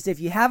 and that is if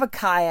you have a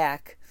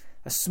kayak,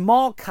 a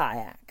small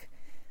kayak,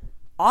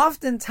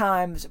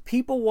 oftentimes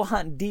people will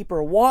hunt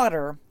deeper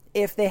water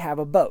if they have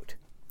a boat.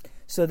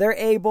 So they're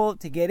able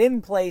to get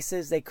in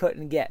places they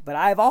couldn't get. But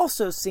I've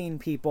also seen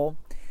people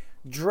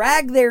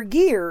drag their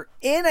gear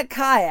in a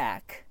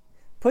kayak,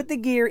 put the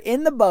gear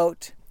in the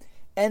boat,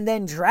 and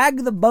then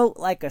drag the boat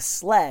like a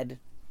sled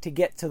to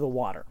get to the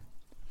water.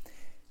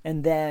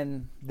 And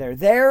then they're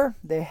there,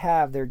 they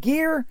have their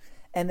gear,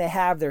 and they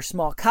have their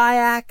small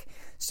kayak.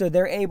 So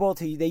they're able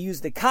to, they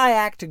use the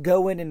kayak to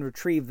go in and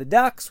retrieve the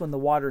ducks when the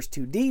water's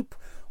too deep,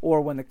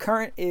 or when the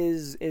current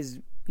is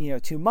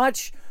too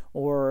much,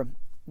 or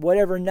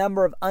whatever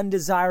number of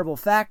undesirable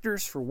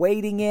factors for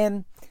wading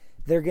in,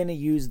 they're going to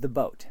use the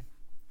boat.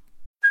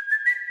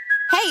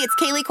 Hey, it's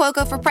Kaylee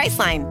Cuoco for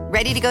Priceline.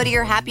 Ready to go to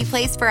your happy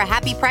place for a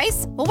happy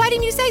price? Well, why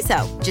didn't you say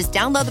so? Just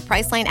download the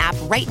Priceline app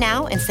right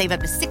now and save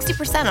up to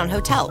 60% on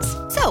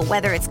hotels. So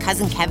whether it's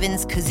Cousin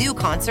Kevin's Kazoo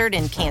Concert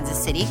in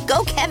Kansas City,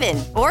 go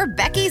Kevin, or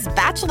Becky's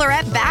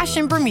Bachelorette Bash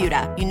in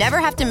Bermuda, you never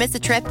have to miss a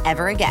trip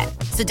ever again.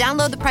 So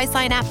download the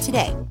Priceline app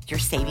today. Your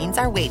savings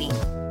are waiting.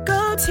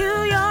 Go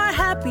to your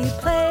happy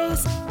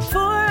place for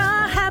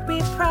a happy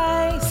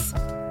price.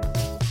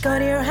 Go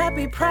to your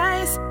happy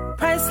price,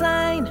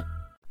 Priceline.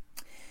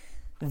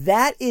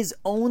 That is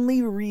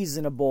only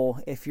reasonable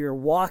if you're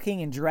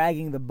walking and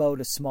dragging the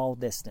boat a small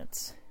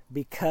distance,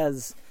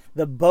 because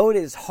the boat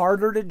is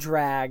harder to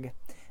drag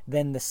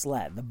than the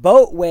sled. The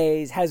boat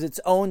has its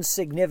own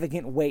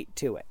significant weight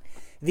to it.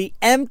 The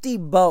empty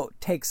boat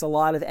takes a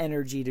lot of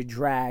energy to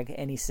drag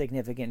any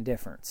significant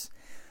difference,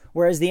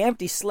 whereas the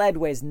empty sled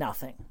weighs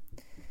nothing.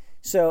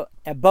 So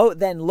a boat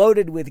then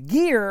loaded with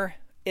gear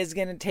is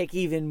going to take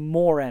even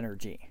more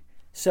energy.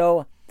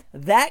 So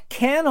that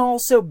can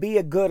also be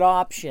a good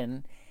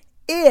option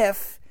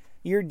if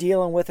you're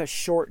dealing with a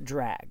short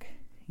drag.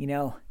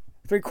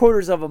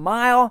 3/4 of a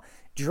mile,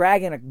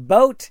 dragging a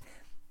boat,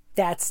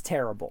 that's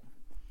terrible.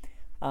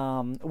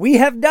 We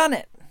have done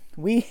it.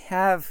 We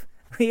have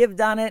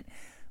done it.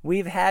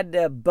 We've had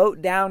to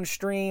boat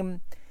downstream,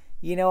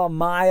 a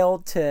mile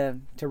to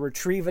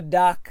retrieve a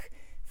duck,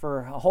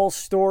 for a whole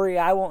story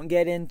I won't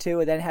get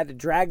into, and then had to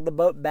drag the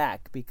boat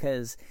back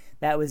because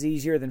that was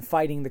easier than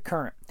fighting the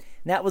current.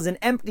 And that was an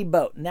empty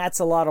boat, and that's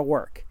a lot of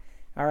work.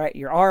 All right,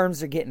 your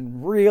arms are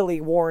getting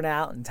really worn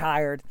out and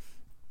tired.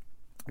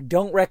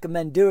 Don't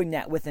recommend doing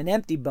that with an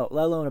empty boat,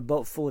 let alone a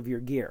boat full of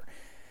your gear.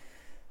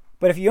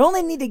 But if you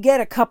only need to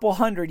get a couple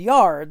 100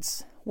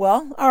 yards,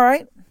 well, all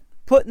right,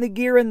 putting the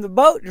gear in the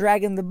boat,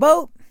 dragging the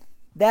boat,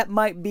 that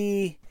might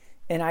be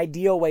an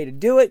ideal way to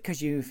do it,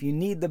 because if you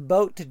need the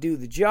boat to do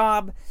the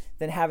job,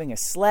 then having a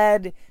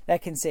sled,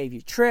 that can save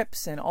you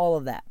trips and all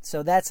of that.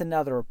 So that's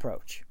another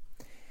approach.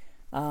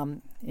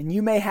 And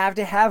you may have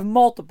to have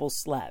multiple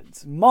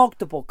sleds,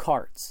 multiple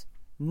carts,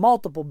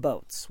 multiple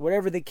boats,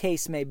 whatever the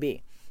case may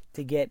be,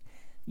 to get,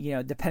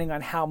 depending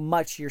on how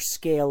much your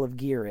scale of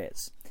gear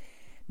is.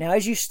 Now,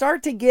 as you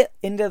start to get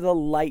into the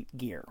light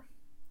gear,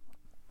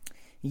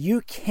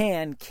 you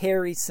can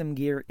carry some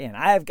gear in.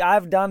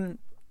 I've done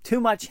too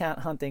much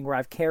hunting where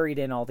I've carried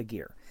in all the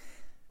gear.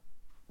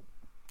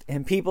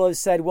 And people have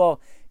said,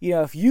 well,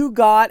 if you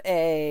got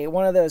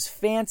one of those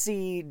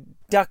fancy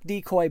duck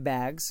decoy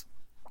bags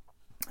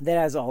that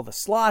has all the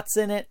slots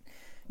in it,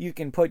 you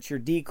can put your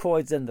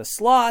decoys in the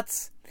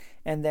slots,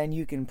 and then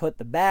you can put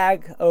the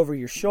bag over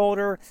your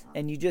shoulder,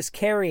 and you just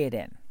carry it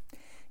in.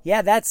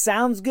 Yeah, that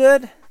sounds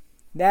good.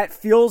 That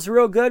feels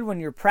real good when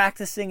you're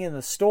practicing in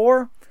the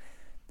store.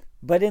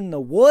 But in the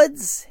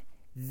woods,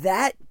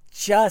 that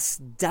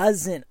just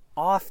doesn't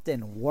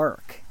often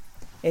work.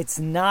 It's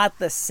not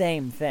the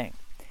same thing.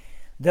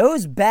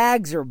 Those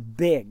bags are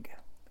big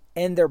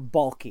and they're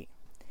bulky.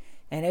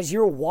 And as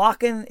you're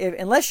walking,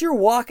 unless you're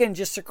walking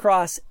just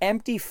across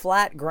empty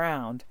flat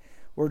ground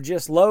or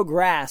just low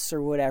grass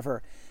or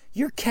whatever,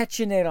 you're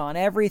catching it on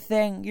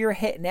everything. You're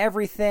hitting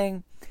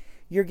everything.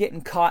 You're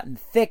getting caught in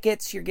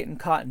thickets. You're getting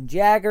caught in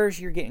jaggers.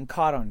 You're getting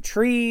caught on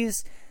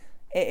trees.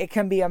 It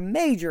can be a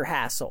major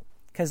hassle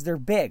because they're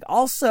big.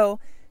 Also,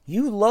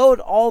 you load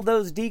all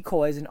those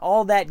decoys and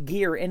all that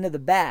gear into the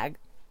bag,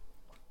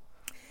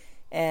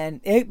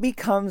 and it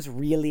becomes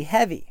really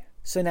heavy.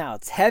 So now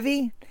it's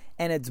heavy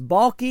and it's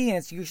bulky, and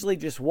it's usually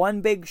just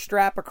one big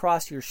strap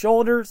across your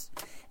shoulders,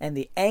 and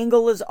the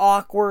angle is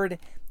awkward,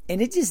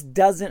 and it just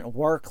doesn't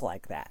work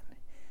like that.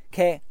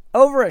 Okay,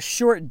 over a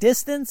short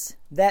distance,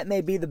 that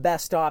may be the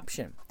best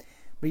option.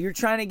 But you're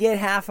trying to get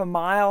half a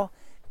mile,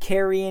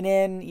 carrying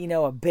in,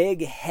 a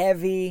big,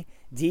 heavy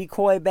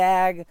decoy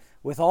bag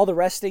with all the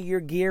rest of your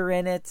gear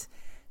in it,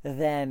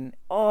 then,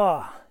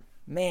 oh,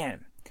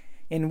 man.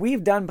 And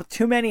we've done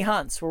too many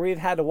hunts where we've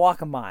had to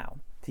walk a mile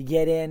to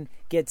get in,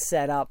 get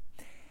set up.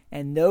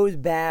 And those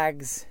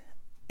bags,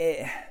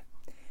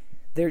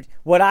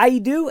 what I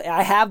do,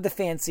 I have the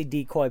fancy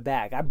decoy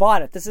bag. I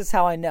bought it. This is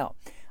how I know.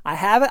 I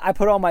have it. I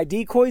put all my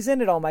decoys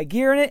in it, all my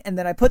gear in it, and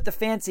then I put the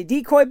fancy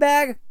decoy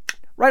bag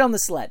right on the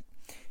sled.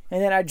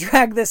 And then I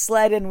drag the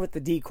sled in with the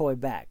decoy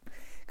bag,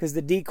 because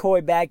the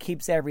decoy bag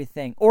keeps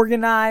everything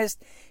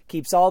organized,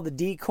 keeps all the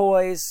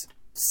decoys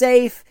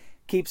safe,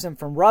 keeps them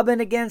from rubbing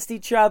against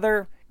each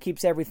other,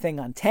 keeps everything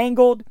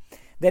untangled.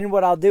 Then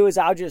what I'll do is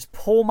I'll just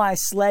pull my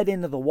sled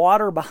into the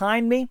water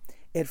behind me.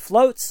 It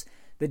floats.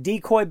 The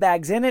decoy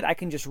bag's in it. I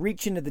can just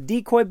reach into the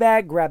decoy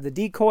bag, grab the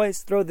decoys,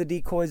 throw the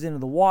decoys into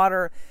the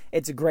water.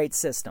 It's a great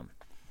system.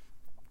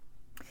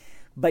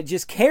 But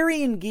just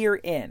carrying gear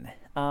in.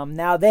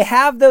 Now, they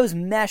have those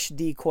mesh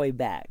decoy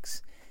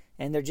bags,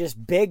 and they're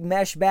just big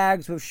mesh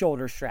bags with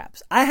shoulder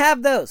straps. I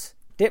have those.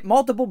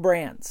 Multiple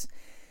brands.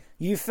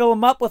 You fill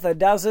them up with a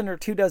dozen or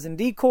 2 dozen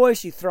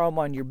decoys. You throw them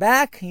on your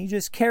back. And you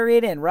just carry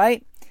it in,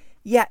 right?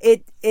 Yeah,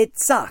 it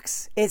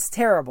sucks. It's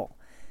terrible.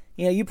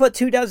 You put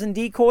 2 dozen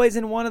decoys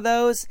in one of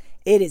those,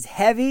 it is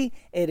heavy,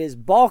 it is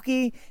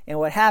bulky, and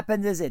what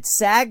happens is it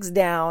sags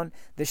down,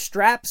 the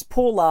straps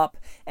pull up,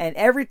 and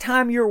every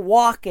time you're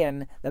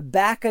walking, the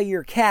back of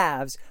your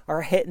calves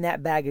are hitting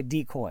that bag of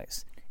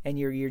decoys, and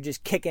you're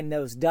just kicking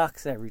those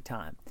ducks every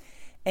time.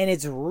 And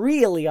it's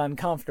really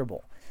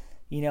uncomfortable.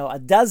 A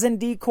dozen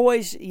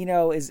decoys,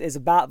 is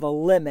about the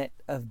limit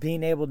of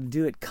being able to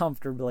do it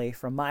comfortably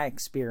from my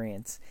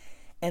experience,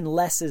 and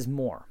less is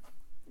more.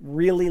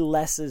 Really,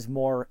 less is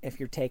more if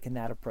you're taking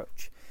that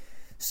approach.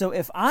 So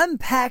if I'm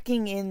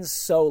packing in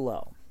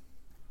solo,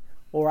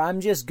 or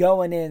I'm just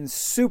going in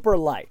super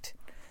light,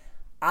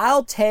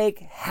 I'll take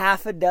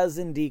half a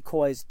dozen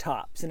decoys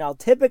tops, and I'll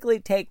typically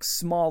take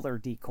smaller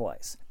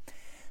decoys.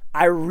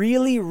 I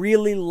really,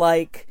 really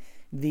like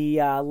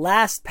the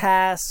Last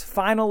Pass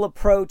Final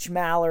Approach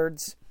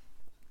mallards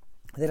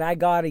that I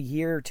got a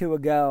year or two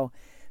ago,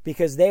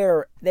 because they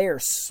are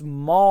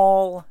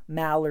small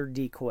mallard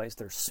decoys.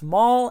 They're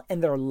small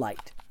and they're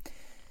light.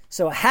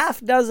 So a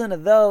half dozen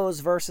of those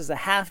versus a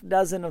half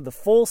dozen of the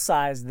full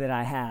size that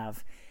I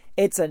have,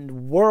 it's a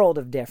world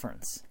of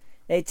difference.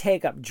 They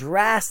take up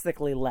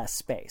drastically less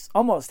space,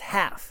 almost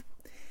half,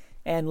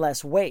 and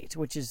less weight,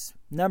 which is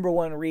number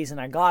one reason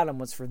I got them,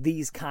 was for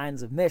these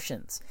kinds of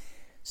missions.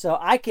 So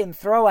I can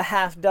throw a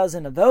half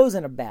dozen of those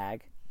in a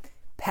bag,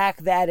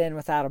 pack that in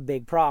without a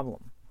big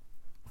problem.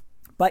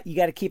 But you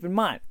got to keep in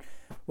mind,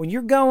 when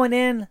you're going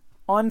in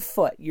on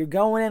foot, you're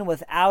going in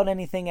without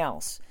anything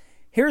else.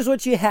 Here's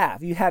what you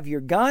have. You have your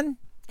gun.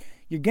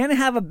 You're going to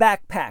have a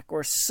backpack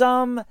or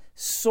some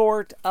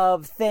sort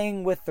of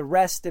thing with the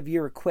rest of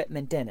your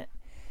equipment in it.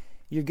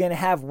 You're going to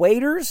have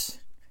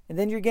waders, and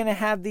then you're going to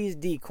have these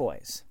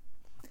decoys.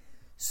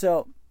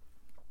 So,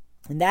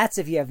 and that's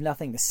if you have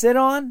nothing to sit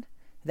on.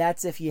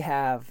 That's if you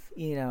have,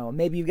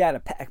 maybe you've got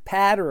a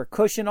pad or a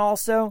cushion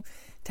also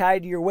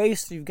tied to your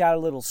waist. You've got a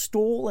little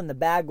stool in the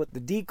bag with the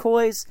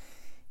decoys.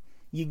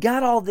 You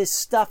got all this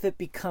stuff, it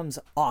becomes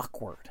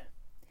awkward.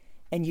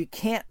 And you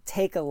can't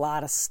take a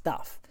lot of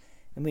stuff.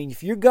 I mean,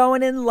 if you're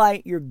going in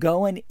light, you're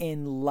going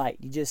in light.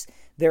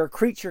 There are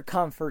creature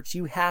comforts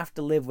you have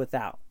to live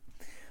without.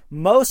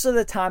 Most of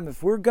the time,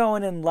 if we're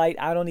going in light,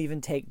 I don't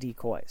even take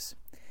decoys.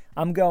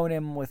 I'm going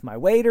in with my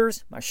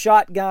waders, my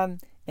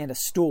shotgun, and a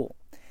stool.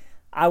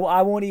 I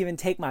won't even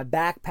take my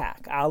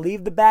backpack. I'll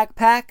leave the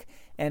backpack,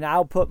 and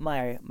I'll put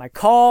my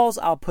calls,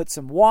 I'll put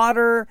some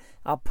water,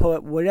 I'll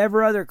put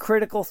whatever other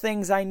critical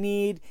things I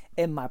need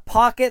in my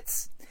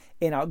pockets,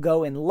 and I'll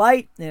go in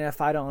light, and if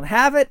I don't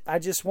have it, I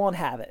just won't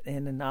have it,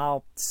 and then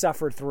I'll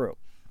suffer through.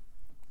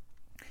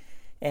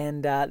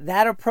 And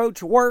that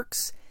approach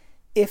works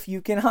if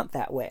you can hunt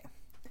that way.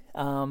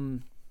 Now,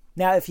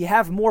 if you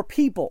have more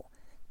people,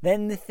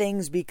 then the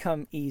things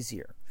become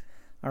easier.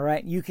 All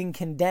right, you can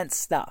condense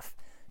stuff.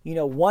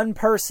 One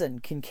person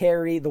can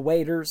carry the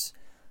waders.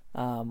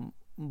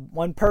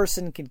 One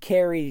person can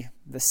carry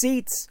the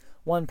seats.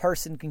 One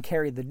person can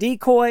carry the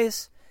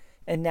decoys.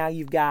 And now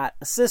you've got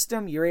a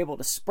system. You're able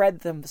to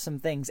spread some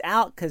things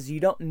out because you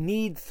don't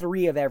need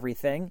 3 of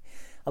everything.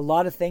 A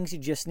lot of things you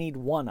just need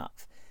 1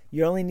 of.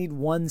 You only need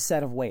 1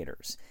 set of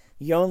waders.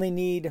 You only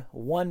need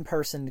 1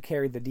 person to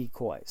carry the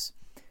decoys.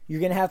 You're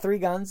going to have 3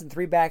 guns and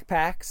 3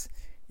 backpacks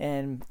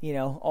and,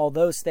 all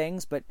those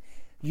things, but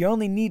you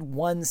only need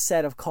 1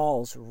 set of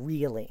calls,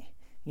 really.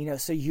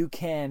 So you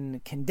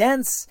can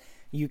condense,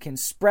 you can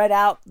spread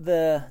out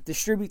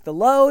distribute the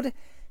load,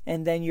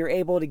 and then you're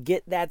able to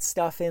get that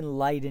stuff in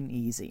light and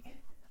easy.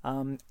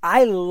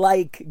 I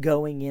like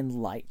going in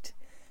light.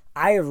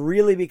 I have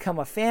really become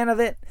a fan of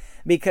it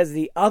because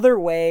the other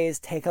ways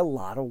take a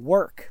lot of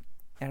work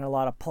and a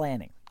lot of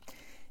planning.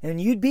 And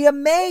you'd be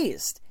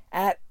amazed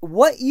at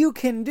what you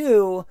can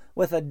do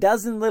with a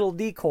dozen little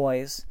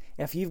decoys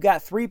if you've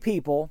got 3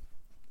 people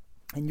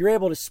and you're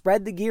able to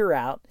spread the gear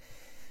out.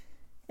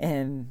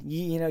 And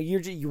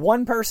you're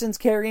one person's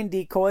carrying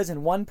decoys,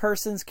 and one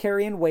person's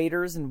carrying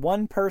waders, and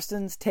one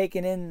person's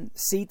taking in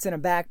seats in a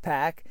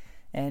backpack,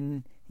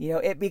 and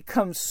it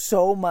becomes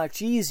so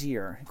much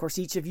easier. Of course,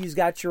 each of you's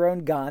got your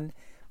own gun,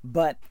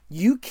 but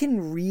you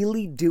can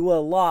really do a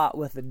lot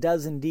with a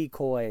dozen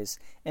decoys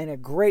in a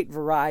great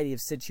variety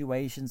of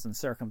situations and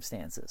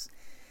circumstances.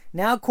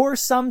 Now, of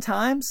course,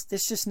 sometimes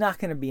it's just not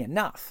going to be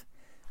enough,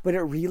 but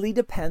it really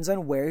depends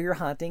on where you're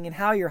hunting and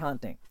how you're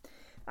hunting.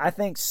 I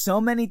think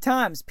so many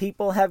times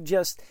people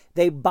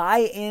they buy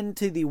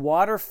into the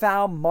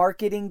waterfowl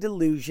marketing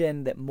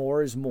delusion that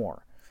more is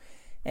more.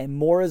 And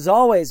more is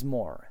always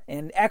more.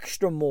 And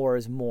extra more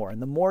is more.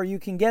 And the more you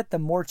can get, the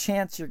more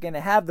chance you're going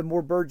to have, the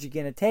more birds you're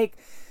going to take.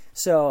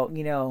 So,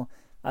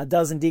 a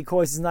dozen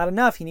decoys is not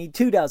enough. You need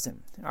 2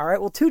 dozen. All right,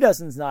 well, 2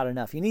 dozen is not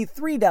enough. You need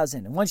 3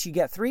 dozen. And once you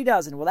get 3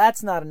 dozen, well,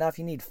 that's not enough.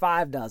 You need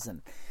 5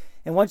 dozen.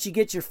 And once you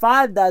get your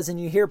 5 dozen,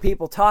 you hear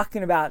people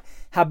talking about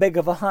how big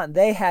of a hunt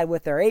they had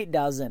with their 8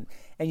 dozen.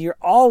 And you're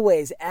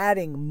always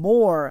adding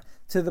more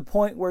to the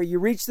point where you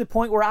reach the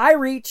point where I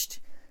reached.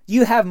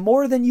 You have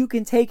more than you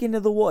can take into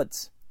the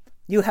woods.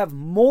 You have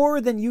more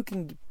than you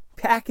can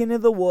pack into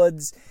the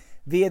woods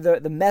via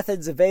the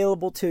methods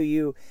available to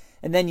you.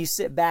 And then you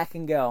sit back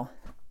and go,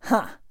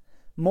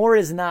 more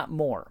is not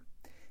more.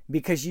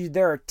 Because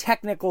there are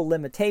technical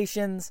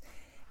limitations.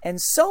 And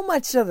so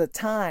much of the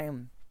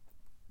time,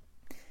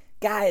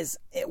 guys,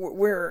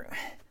 we're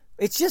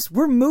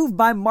moved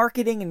by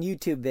marketing and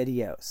YouTube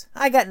videos.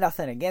 I got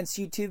nothing against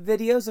YouTube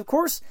videos. Of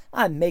course,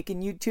 I'm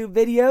making YouTube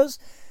videos,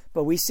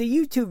 but we see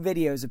YouTube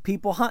videos of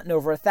people hunting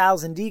over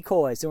 1,000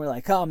 decoys, and we're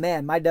like, oh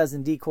man, my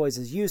dozen decoys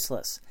is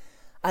useless.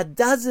 A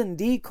dozen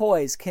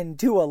decoys can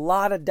do a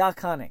lot of duck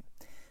hunting.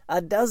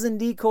 A dozen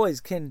decoys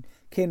can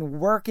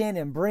work in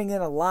and bring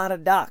in a lot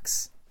of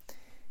ducks.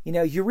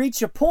 You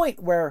reach a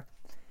point where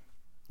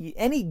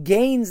any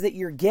gains that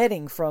you're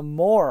getting from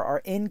more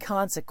are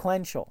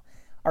inconsequential.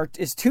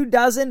 Is 2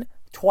 dozen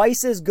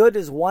twice as good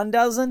as 1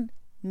 dozen?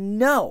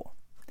 No.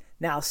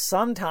 Now,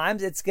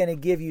 sometimes it's going to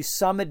give you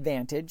some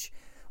advantage.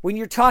 When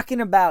you're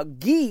talking about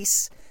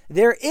geese,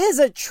 there is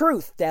a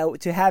truth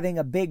to having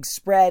a big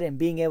spread and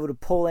being able to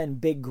pull in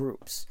big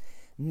groups.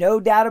 No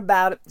doubt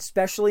about it,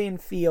 especially in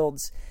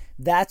fields.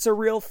 That's a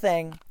real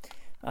thing.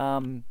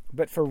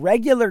 But for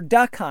regular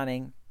duck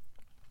hunting,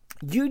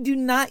 you do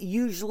not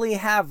usually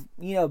have,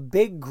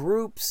 big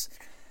groups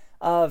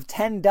of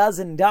 10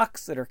 dozen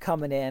ducks that are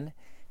coming in,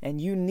 and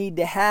you need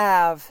to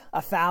have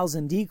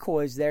 1,000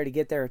 decoys there to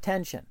get their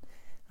attention.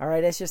 All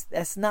right,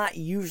 that's not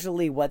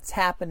usually what's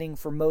happening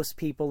for most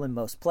people in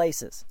most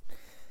places.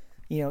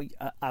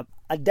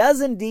 A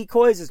dozen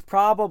decoys is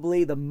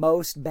probably the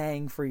most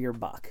bang for your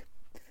buck.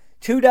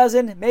 2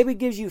 dozen maybe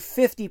gives you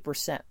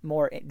 50%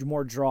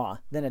 more draw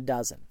than a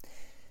dozen.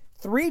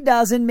 3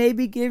 dozen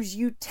maybe gives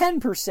you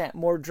 10%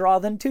 more draw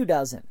than 2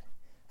 dozen.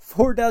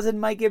 4 dozen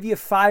might give you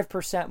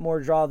 5% more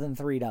draw than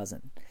 3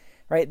 dozen.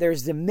 Right?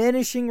 There's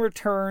diminishing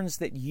returns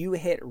that you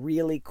hit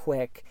really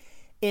quick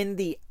in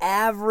the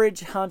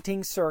average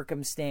hunting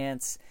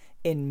circumstance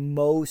in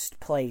most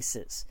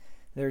places.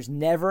 There's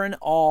never an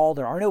all.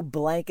 There are no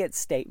blanket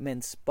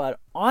statements, but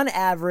on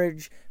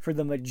average, for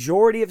the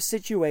majority of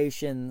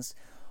situations,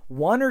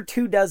 1 or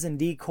 2 dozen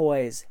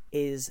decoys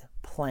is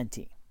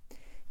plenty.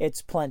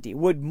 It's plenty.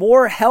 Would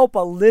more help a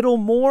little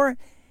more?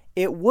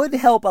 It would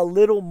help a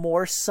little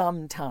more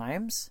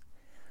sometimes,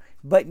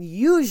 but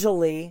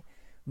usually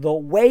the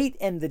weight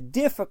and the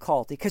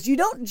difficulty, because you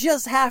don't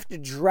just have to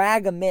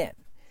drag them in.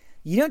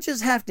 You don't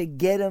just have to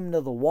get them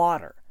to the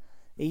water.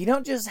 You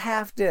don't just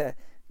have to,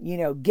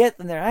 get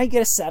them there. Now you got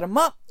to set them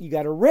up. You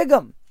got to rig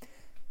them.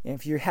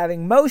 If you're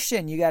having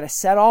motion, you got to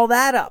set all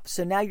that up.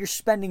 So now you're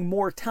spending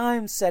more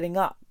time setting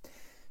up.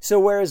 So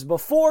whereas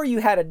before you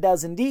had a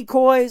dozen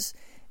decoys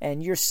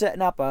and you're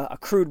setting up a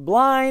crude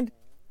blind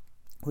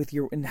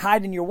and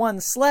hiding your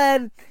one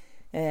sled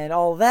and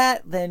all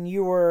that, then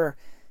you were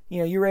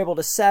able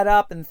to set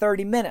up in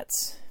 30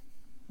 minutes,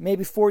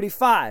 maybe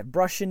 45,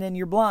 brushing in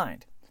your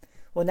blind.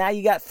 Well, now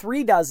you got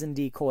 3 dozen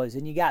decoys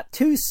and you got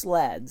 2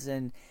 sleds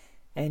and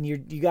you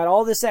got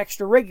all this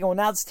extra rigging. Well,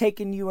 now it's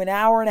taking you an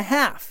hour and a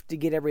half to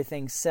get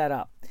everything set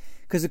up.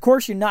 Because, of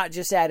course, you're not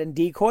just adding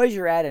decoys.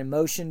 You're adding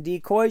motion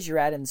decoys. You're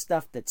adding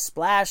stuff that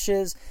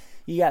splashes.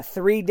 You got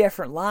 3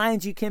 different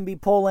lines you can be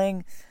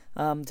pulling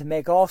to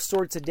make all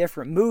sorts of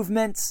different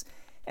movements.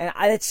 And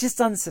it's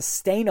just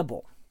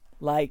unsustainable.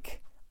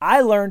 Like,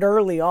 I learned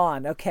early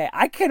on, okay,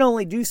 I can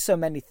only do so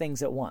many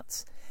things at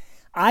once.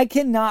 I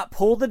cannot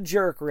pull the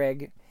jerk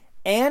rig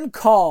and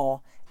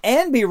call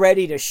and be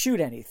ready to shoot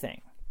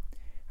anything.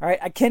 All right,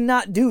 I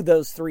cannot do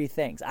those 3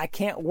 things. I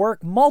can't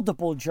work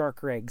multiple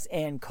jerk rigs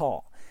and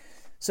call.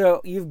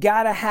 So you've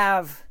got to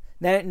have,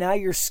 now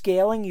you're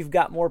scaling, you've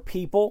got more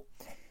people,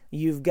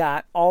 you've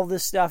got all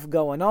this stuff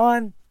going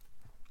on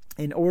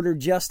in order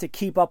just to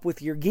keep up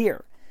with your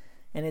gear.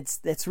 And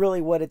that's really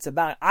what it's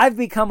about. I've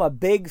become a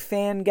big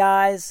fan,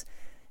 guys,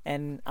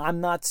 and I'm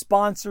not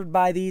sponsored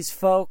by these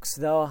folks,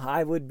 though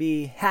I would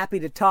be happy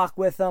to talk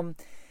with them.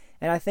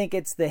 And I think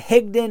it's the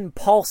Higdon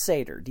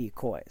Pulsator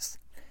decoys.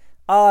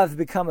 Oh, I've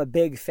become a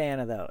big fan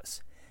of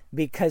those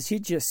because you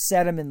just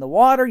set them in the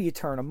water, you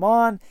turn them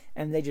on,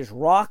 and they just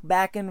rock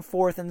back and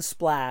forth and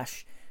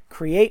splash,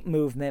 create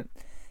movement,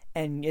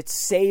 and it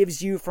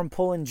saves you from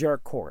pulling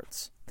jerk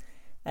cords.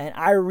 And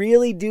I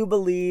really do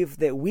believe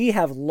that we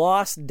have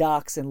lost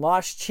ducks and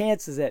lost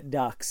chances at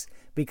ducks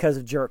because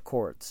of jerk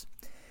cords.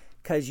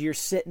 Because you're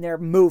sitting there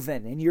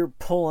moving and you're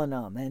pulling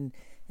them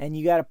and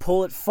you got to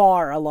pull it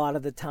far a lot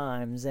of the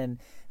times. And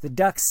the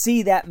ducks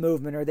see that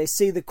movement or they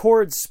see the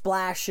cord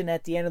splashing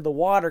at the end of the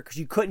water because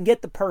you couldn't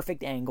get the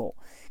perfect angle.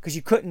 Because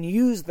you couldn't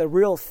use the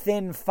real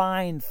thin,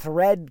 fine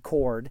thread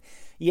cord.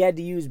 You had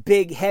to use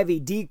big, heavy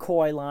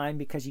decoy line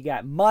because you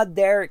got mud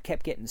there. It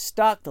kept getting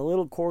stuck. The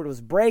little cord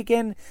was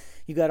breaking.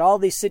 You got all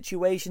these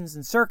situations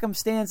and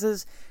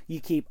circumstances. You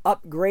keep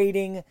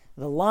upgrading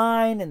the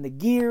line and the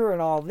gear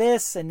and all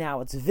this. And now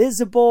it's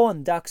visible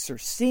and ducks are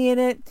seeing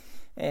it.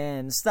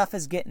 And stuff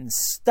is getting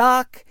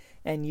stuck.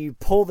 And you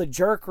pull the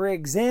jerk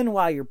rigs in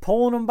while you're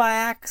pulling them by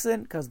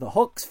accident because the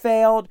hooks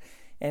failed.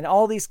 And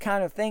all these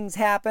kind of things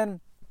happen.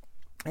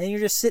 And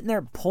you're just sitting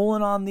there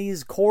pulling on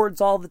these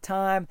cords all the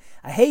time.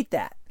 I hate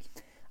that.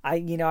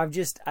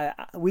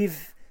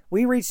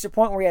 We reached a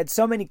point where we had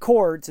so many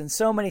cords and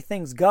so many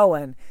things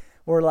going.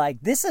 We're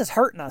like, this is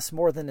hurting us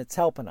more than it's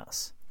helping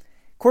us.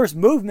 Of course,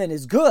 movement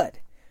is good,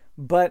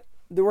 but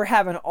we're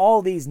having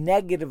all these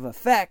negative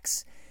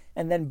effects.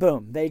 And then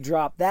boom, they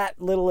drop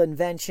that little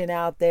invention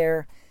out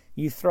there.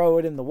 You throw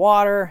it in the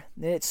water,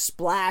 and it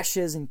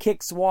splashes and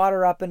kicks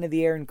water up into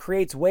the air and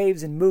creates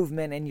waves and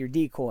movement in your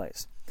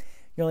decoys.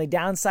 The only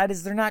downside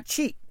is they're not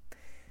cheap.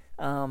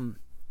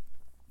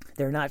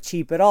 They're not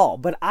cheap at all.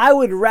 But I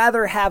would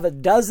rather have a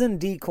dozen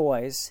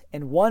decoys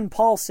and 1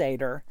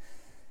 pulsator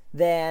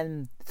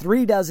than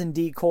 3 dozen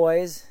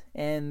decoys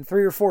and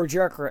 3 or 4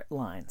 jerk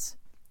lines.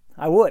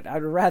 I would.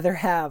 I'd rather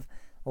have,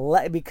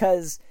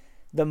 because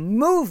the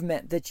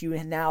movement that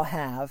you now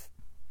have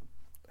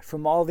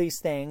from all these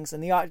things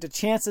and the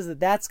chances that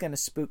that's going to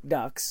spook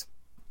ducks,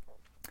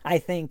 I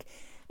think,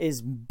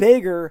 is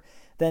bigger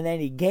than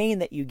any gain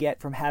that you get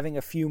from having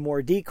a few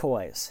more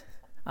decoys.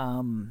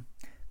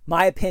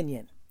 My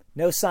opinion.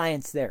 No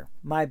science there.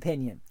 My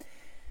opinion.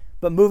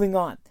 But moving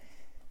on.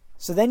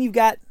 So then you've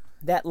got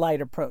that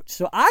light approach.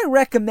 So I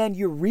recommend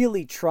you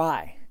really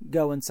try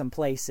going some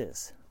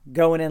places.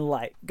 Going in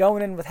light.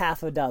 Going in with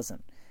half a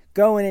dozen.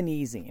 Going in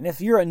easy. And if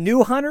you're a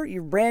new hunter,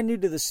 you're brand new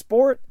to the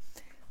sport,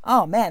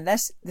 oh man,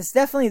 that's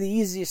definitely the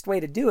easiest way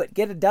to do it.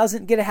 Get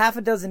a half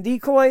a dozen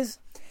decoys.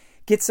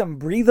 Get some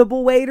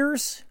breathable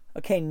waders.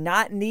 Okay,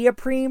 not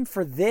neoprene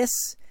for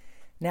this.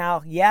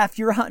 Now, yeah, if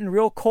you're hunting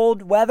real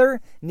cold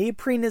weather,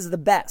 neoprene is the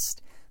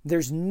best.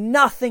 There's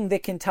nothing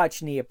that can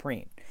touch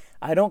neoprene.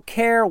 I don't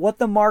care what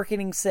the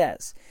marketing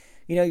says.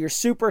 Your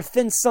super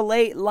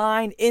thin-solate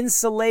line,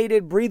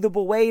 insulated,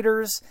 breathable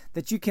waders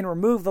that you can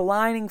remove the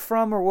lining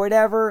from or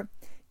whatever.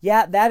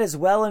 Yeah, that is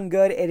well and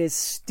good. It is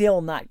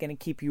still not going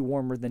to keep you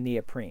warmer than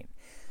neoprene.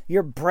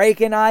 You're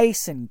breaking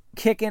ice and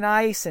kicking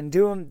ice and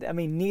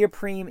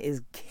neoprene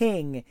is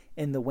king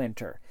in the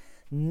winter.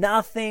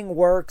 Nothing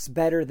works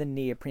better than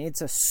neoprene.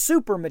 It's a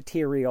super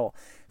material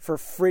for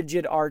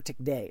frigid Arctic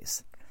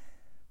days.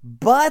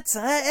 But,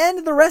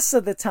 and the rest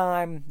of the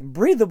time,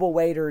 breathable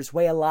waders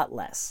weigh a lot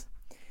less.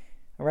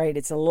 Right?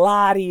 It's a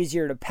lot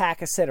easier to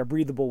pack a set of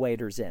breathable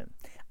waders in.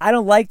 I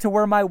don't like to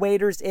wear my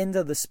waders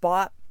into the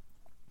spot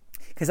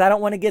because I don't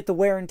want to get the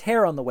wear and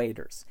tear on the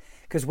waders.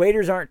 Because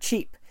waders aren't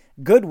cheap.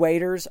 Good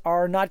waders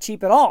are not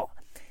cheap at all.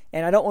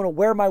 And I don't want to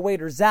wear my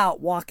waders out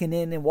walking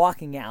in and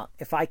walking out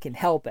if I can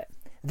help it.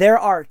 There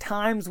are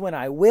times when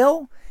I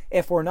will,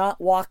 if we're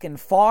not walking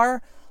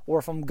far or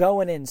if I'm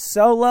going in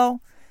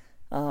solo,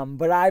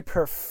 but I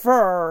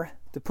prefer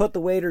to put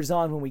the waders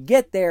on when we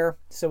get there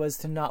so as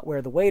to not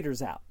wear the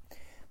waders out.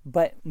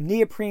 But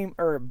neoprene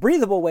or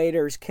breathable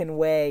waders can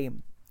weigh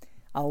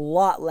a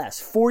lot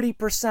less,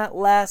 40%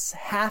 less,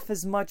 half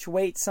as much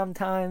weight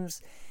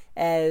sometimes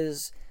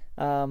as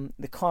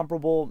the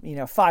comparable,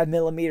 5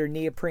 millimeter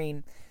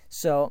neoprene.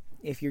 So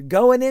if you're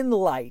going in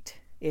light,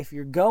 if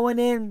you're going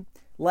in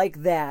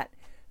like that,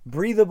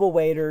 breathable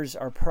waders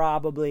are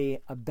probably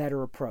a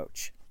better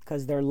approach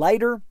because they're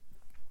lighter.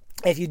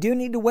 If you do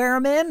need to wear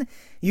them in,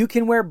 you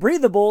can wear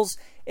breathables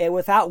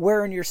without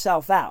wearing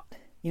yourself out.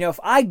 If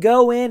I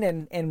go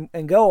in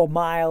and go a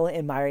mile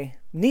in my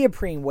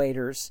neoprene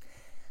waders,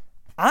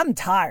 I'm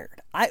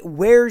tired. It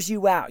wears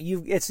you out.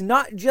 It's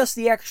not just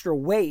the extra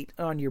weight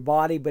on your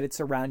body, but it's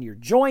around your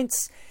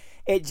joints.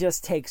 It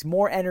just takes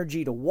more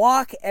energy to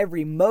walk.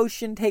 Every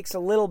motion takes a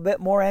little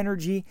bit more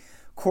energy.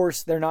 Of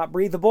course, they're not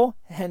breathable,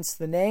 hence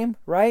the name,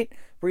 right?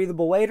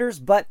 Breathable waders,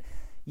 but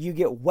you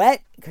get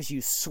wet because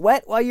you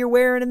sweat while you're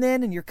wearing them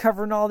in and you're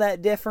covering all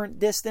that different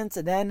distance.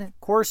 And then, of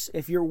course,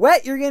 if you're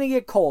wet, you're going to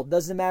get cold.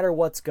 Doesn't matter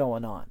what's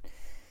going on.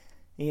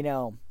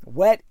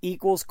 Wet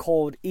equals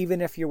cold,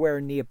 even if you're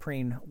wearing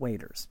neoprene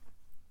waders.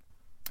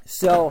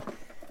 So,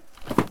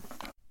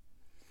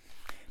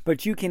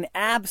 but you can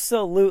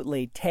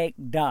absolutely take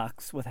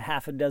ducks with a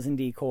half a dozen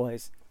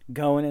decoys,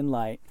 going in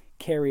light,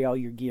 carry all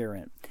your gear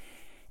in.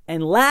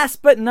 And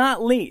last but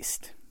not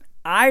least,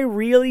 I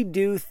really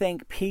do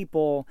think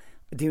people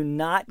do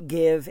not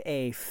give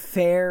a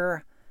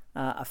fair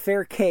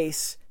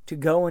case to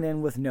going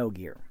in with no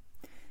gear,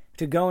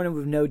 to going in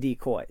with no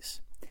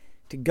decoys,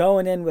 to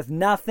going in with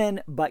nothing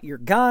but your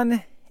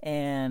gun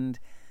and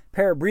a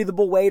pair of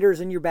breathable waders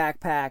in your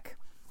backpack,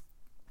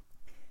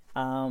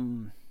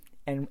 and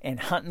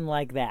hunting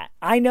like that.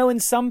 I know in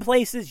some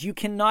places you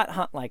cannot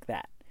hunt like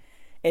that.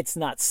 It's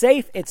not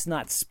safe, it's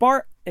not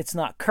smart, it's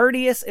not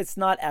courteous, it's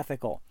not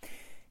ethical.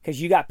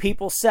 Because you got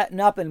people setting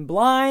up in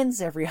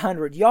blinds every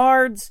 100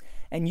 yards,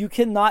 and you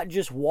cannot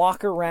just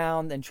walk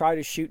around and try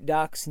to shoot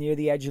ducks near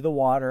the edge of the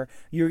water.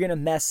 You're going to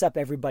mess up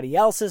everybody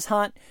else's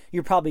hunt.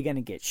 You're probably going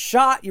to get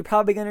shot. You're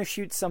probably going to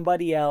shoot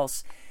somebody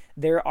else.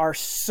 There are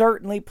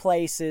certainly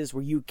places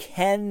where you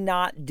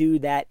cannot do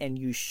that, and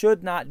you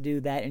should not do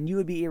that, and you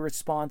would be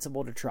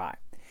irresponsible to try.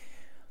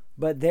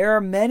 But there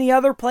are many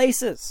other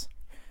places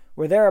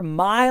where there are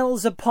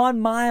miles upon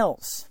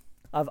miles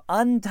of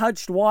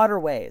untouched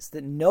waterways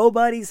that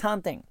nobody's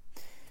hunting,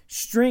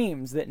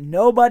 streams that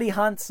nobody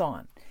hunts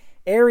on,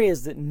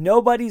 areas that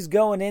nobody's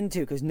going into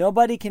because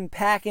nobody can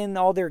pack in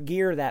all their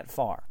gear that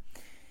far.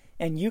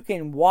 And you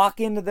can walk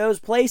into those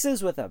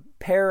places with a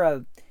pair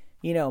of,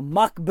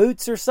 muck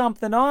boots or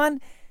something on,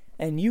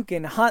 and you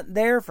can hunt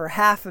there for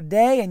half a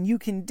day, and you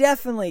can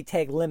definitely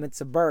take limits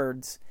of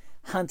birds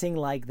hunting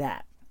like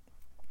that.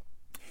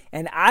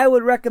 And I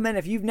would recommend,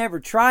 if you've never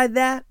tried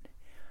that,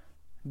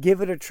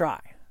 give it a try.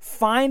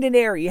 Find an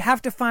area. You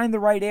have to find the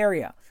right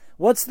area.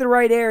 What's the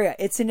right area?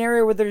 It's an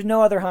area where there's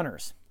no other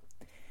hunters.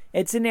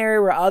 It's an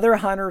area where other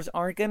hunters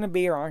aren't going to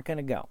be or aren't going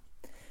to go.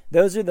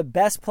 Those are the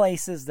best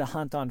places to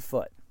hunt on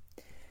foot.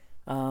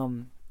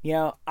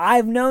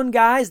 I've known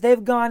guys,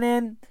 they've gone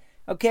in,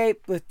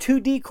 with 2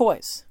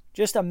 decoys,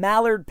 just a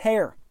mallard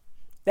pair.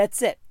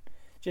 That's it.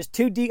 Just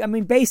 2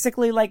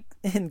 basically like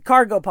in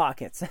cargo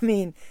pockets.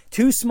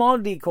 2 small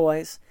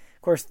decoys.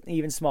 Of course,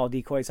 even small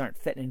decoys aren't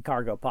fitting in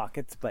cargo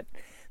pockets, but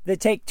they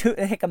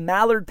take a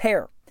mallard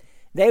pair.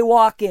 They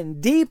walk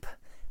in deep.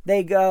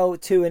 They go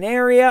to an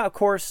area. Of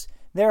course,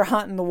 they're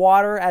hunting the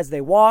water as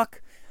they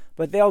walk,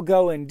 but they'll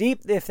go in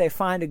deep. If they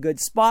find a good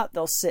spot,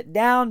 they'll sit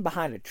down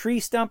behind a tree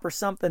stump or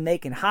something they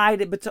can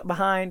hide it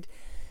behind.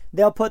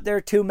 They'll put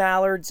their 2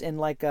 mallards in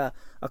like a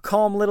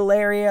calm little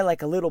area,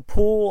 like a little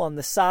pool on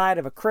the side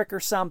of a creek or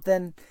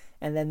something,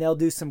 and then they'll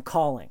do some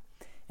calling.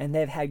 And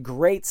they've had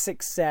great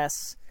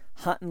success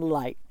hunting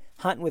light,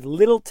 hunting with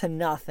little to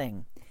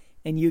nothing.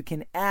 And you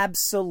can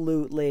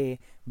absolutely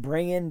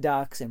bring in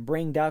ducks and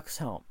bring ducks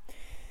home.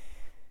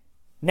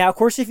 Now, of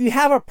course, if you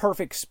have a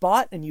perfect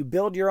spot and you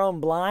build your own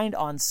blind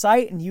on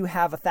site and you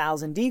have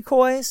 1,000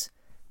 decoys,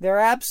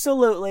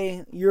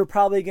 you're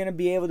probably going to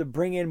be able to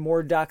bring in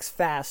more ducks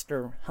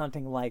faster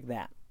hunting like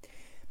that.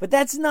 But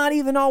that's not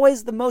even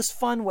always the most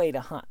fun way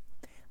to hunt.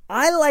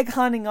 I like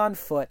hunting on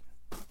foot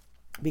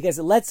because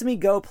it lets me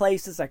go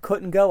places I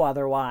couldn't go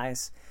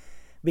otherwise,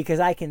 because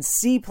I can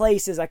see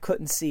places I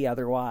couldn't see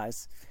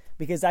otherwise,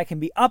 because I can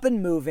be up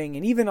and moving,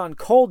 and even on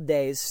cold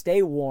days,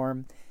 stay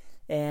warm,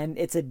 and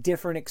it's a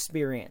different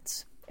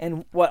experience.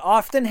 And what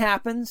often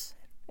happens,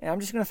 and I'm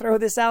just going to throw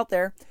this out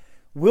there,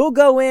 we'll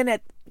go in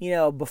at,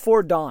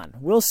 before dawn.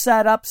 We'll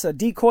set up a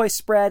decoy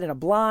spread and a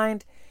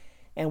blind,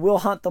 and we'll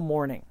hunt the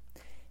morning.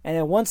 And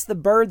then once the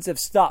birds have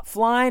stopped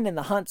flying and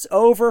the hunt's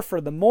over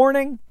for the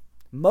morning,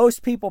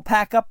 most people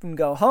pack up and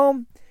go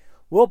home.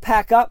 We'll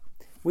pack up.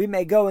 We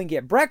may go and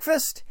get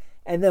breakfast,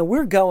 and then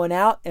we're going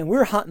out and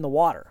we're hunting the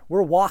water.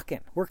 We're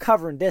walking. We're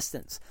covering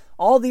distance.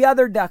 All the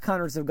other duck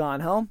hunters have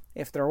gone home,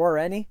 if there were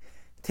any.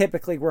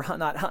 typically we're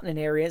not hunting in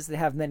areas that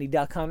have many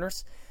duck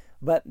hunters,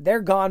 but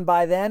they're gone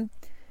by then.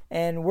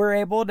 And we're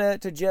able to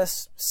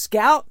just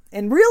scout.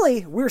 And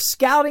really, we're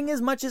scouting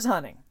as much as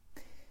hunting.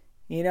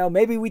 You know,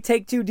 maybe we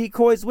take 2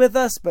 decoys with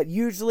us, but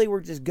usually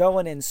we're just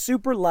going in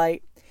super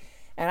light.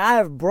 And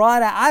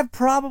I've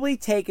probably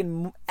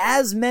taken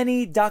as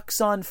many ducks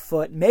on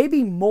foot,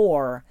 maybe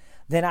more,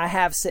 than I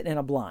have sitting in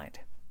a blind.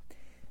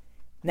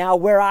 Now,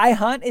 where I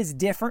hunt is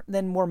different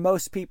than where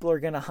most people are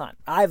going to hunt.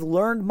 I've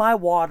learned my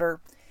water,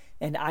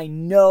 and I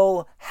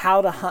know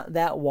how to hunt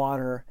that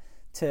water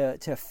to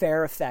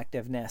fair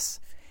effectiveness.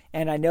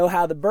 And I know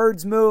how the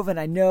birds move, and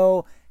I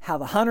know how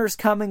the hunters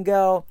come and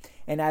go,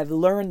 and I've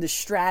learned the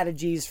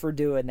strategies for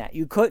doing that.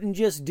 You couldn't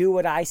just do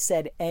what I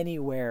said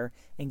anywhere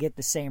and get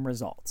the same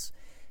results.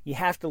 You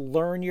have to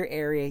learn your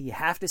area. You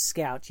have to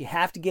scout. You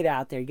have to get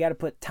out there. You got to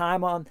put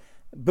time on,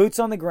 boots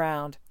on the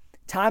ground,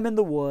 time in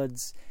the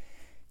woods.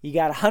 You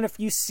got to hunt a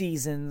few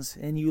seasons,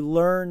 and you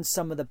learn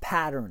some of the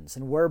patterns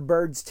and where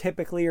birds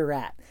typically are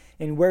at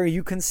and where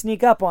you can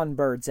sneak up on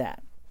birds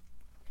at.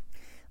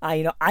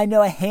 I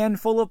know a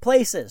handful of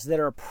places that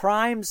are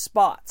prime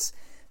spots,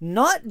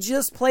 not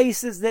just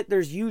places that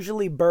there's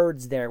usually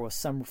birds there with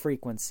some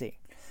frequency,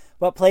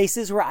 but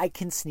places where I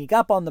can sneak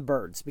up on the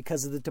birds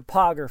because of the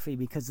topography,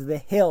 because of the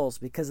hills,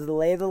 because of the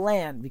lay of the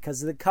land,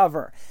 because of the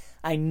cover.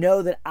 I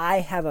know that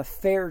I have a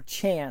fair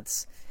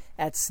chance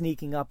at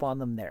sneaking up on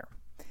them there.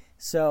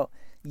 So,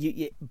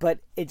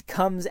 but it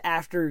comes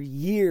after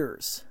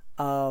years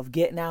of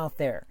getting out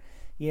there.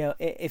 You know,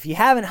 if you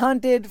haven't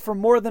hunted for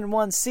more than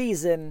one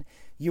season,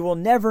 you will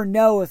never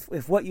know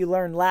if what you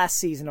learned last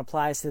season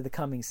applies to the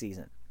coming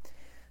season.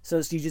 So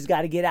you just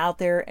got to get out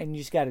there and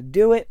you just got to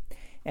do it.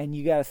 And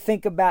you got to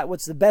think about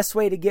what's the best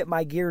way to get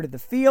my gear to the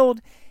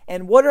field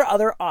and what are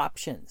other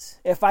options.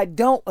 If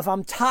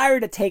I'm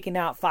tired of taking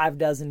out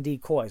 6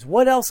 decoys,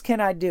 what else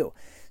can I do?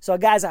 So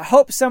guys, I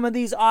hope some of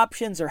these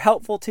options are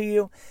helpful to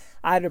you.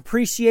 I'd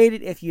appreciate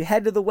it if you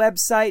head to the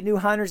website,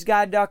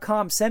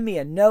 newhuntersguide.com, send me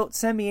a note,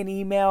 send me an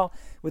email.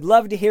 We'd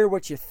love to hear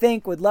what you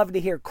think. We'd love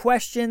to hear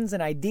questions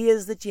and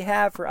ideas that you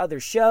have for other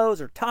shows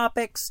or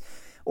topics,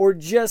 or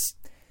just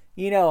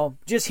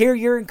hear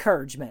your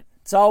encouragement.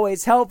 It's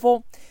always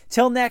helpful.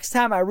 Till next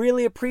time, I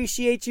really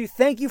appreciate you.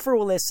 Thank you for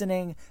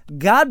listening.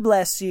 God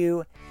bless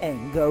you,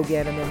 and go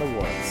get them in the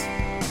woods.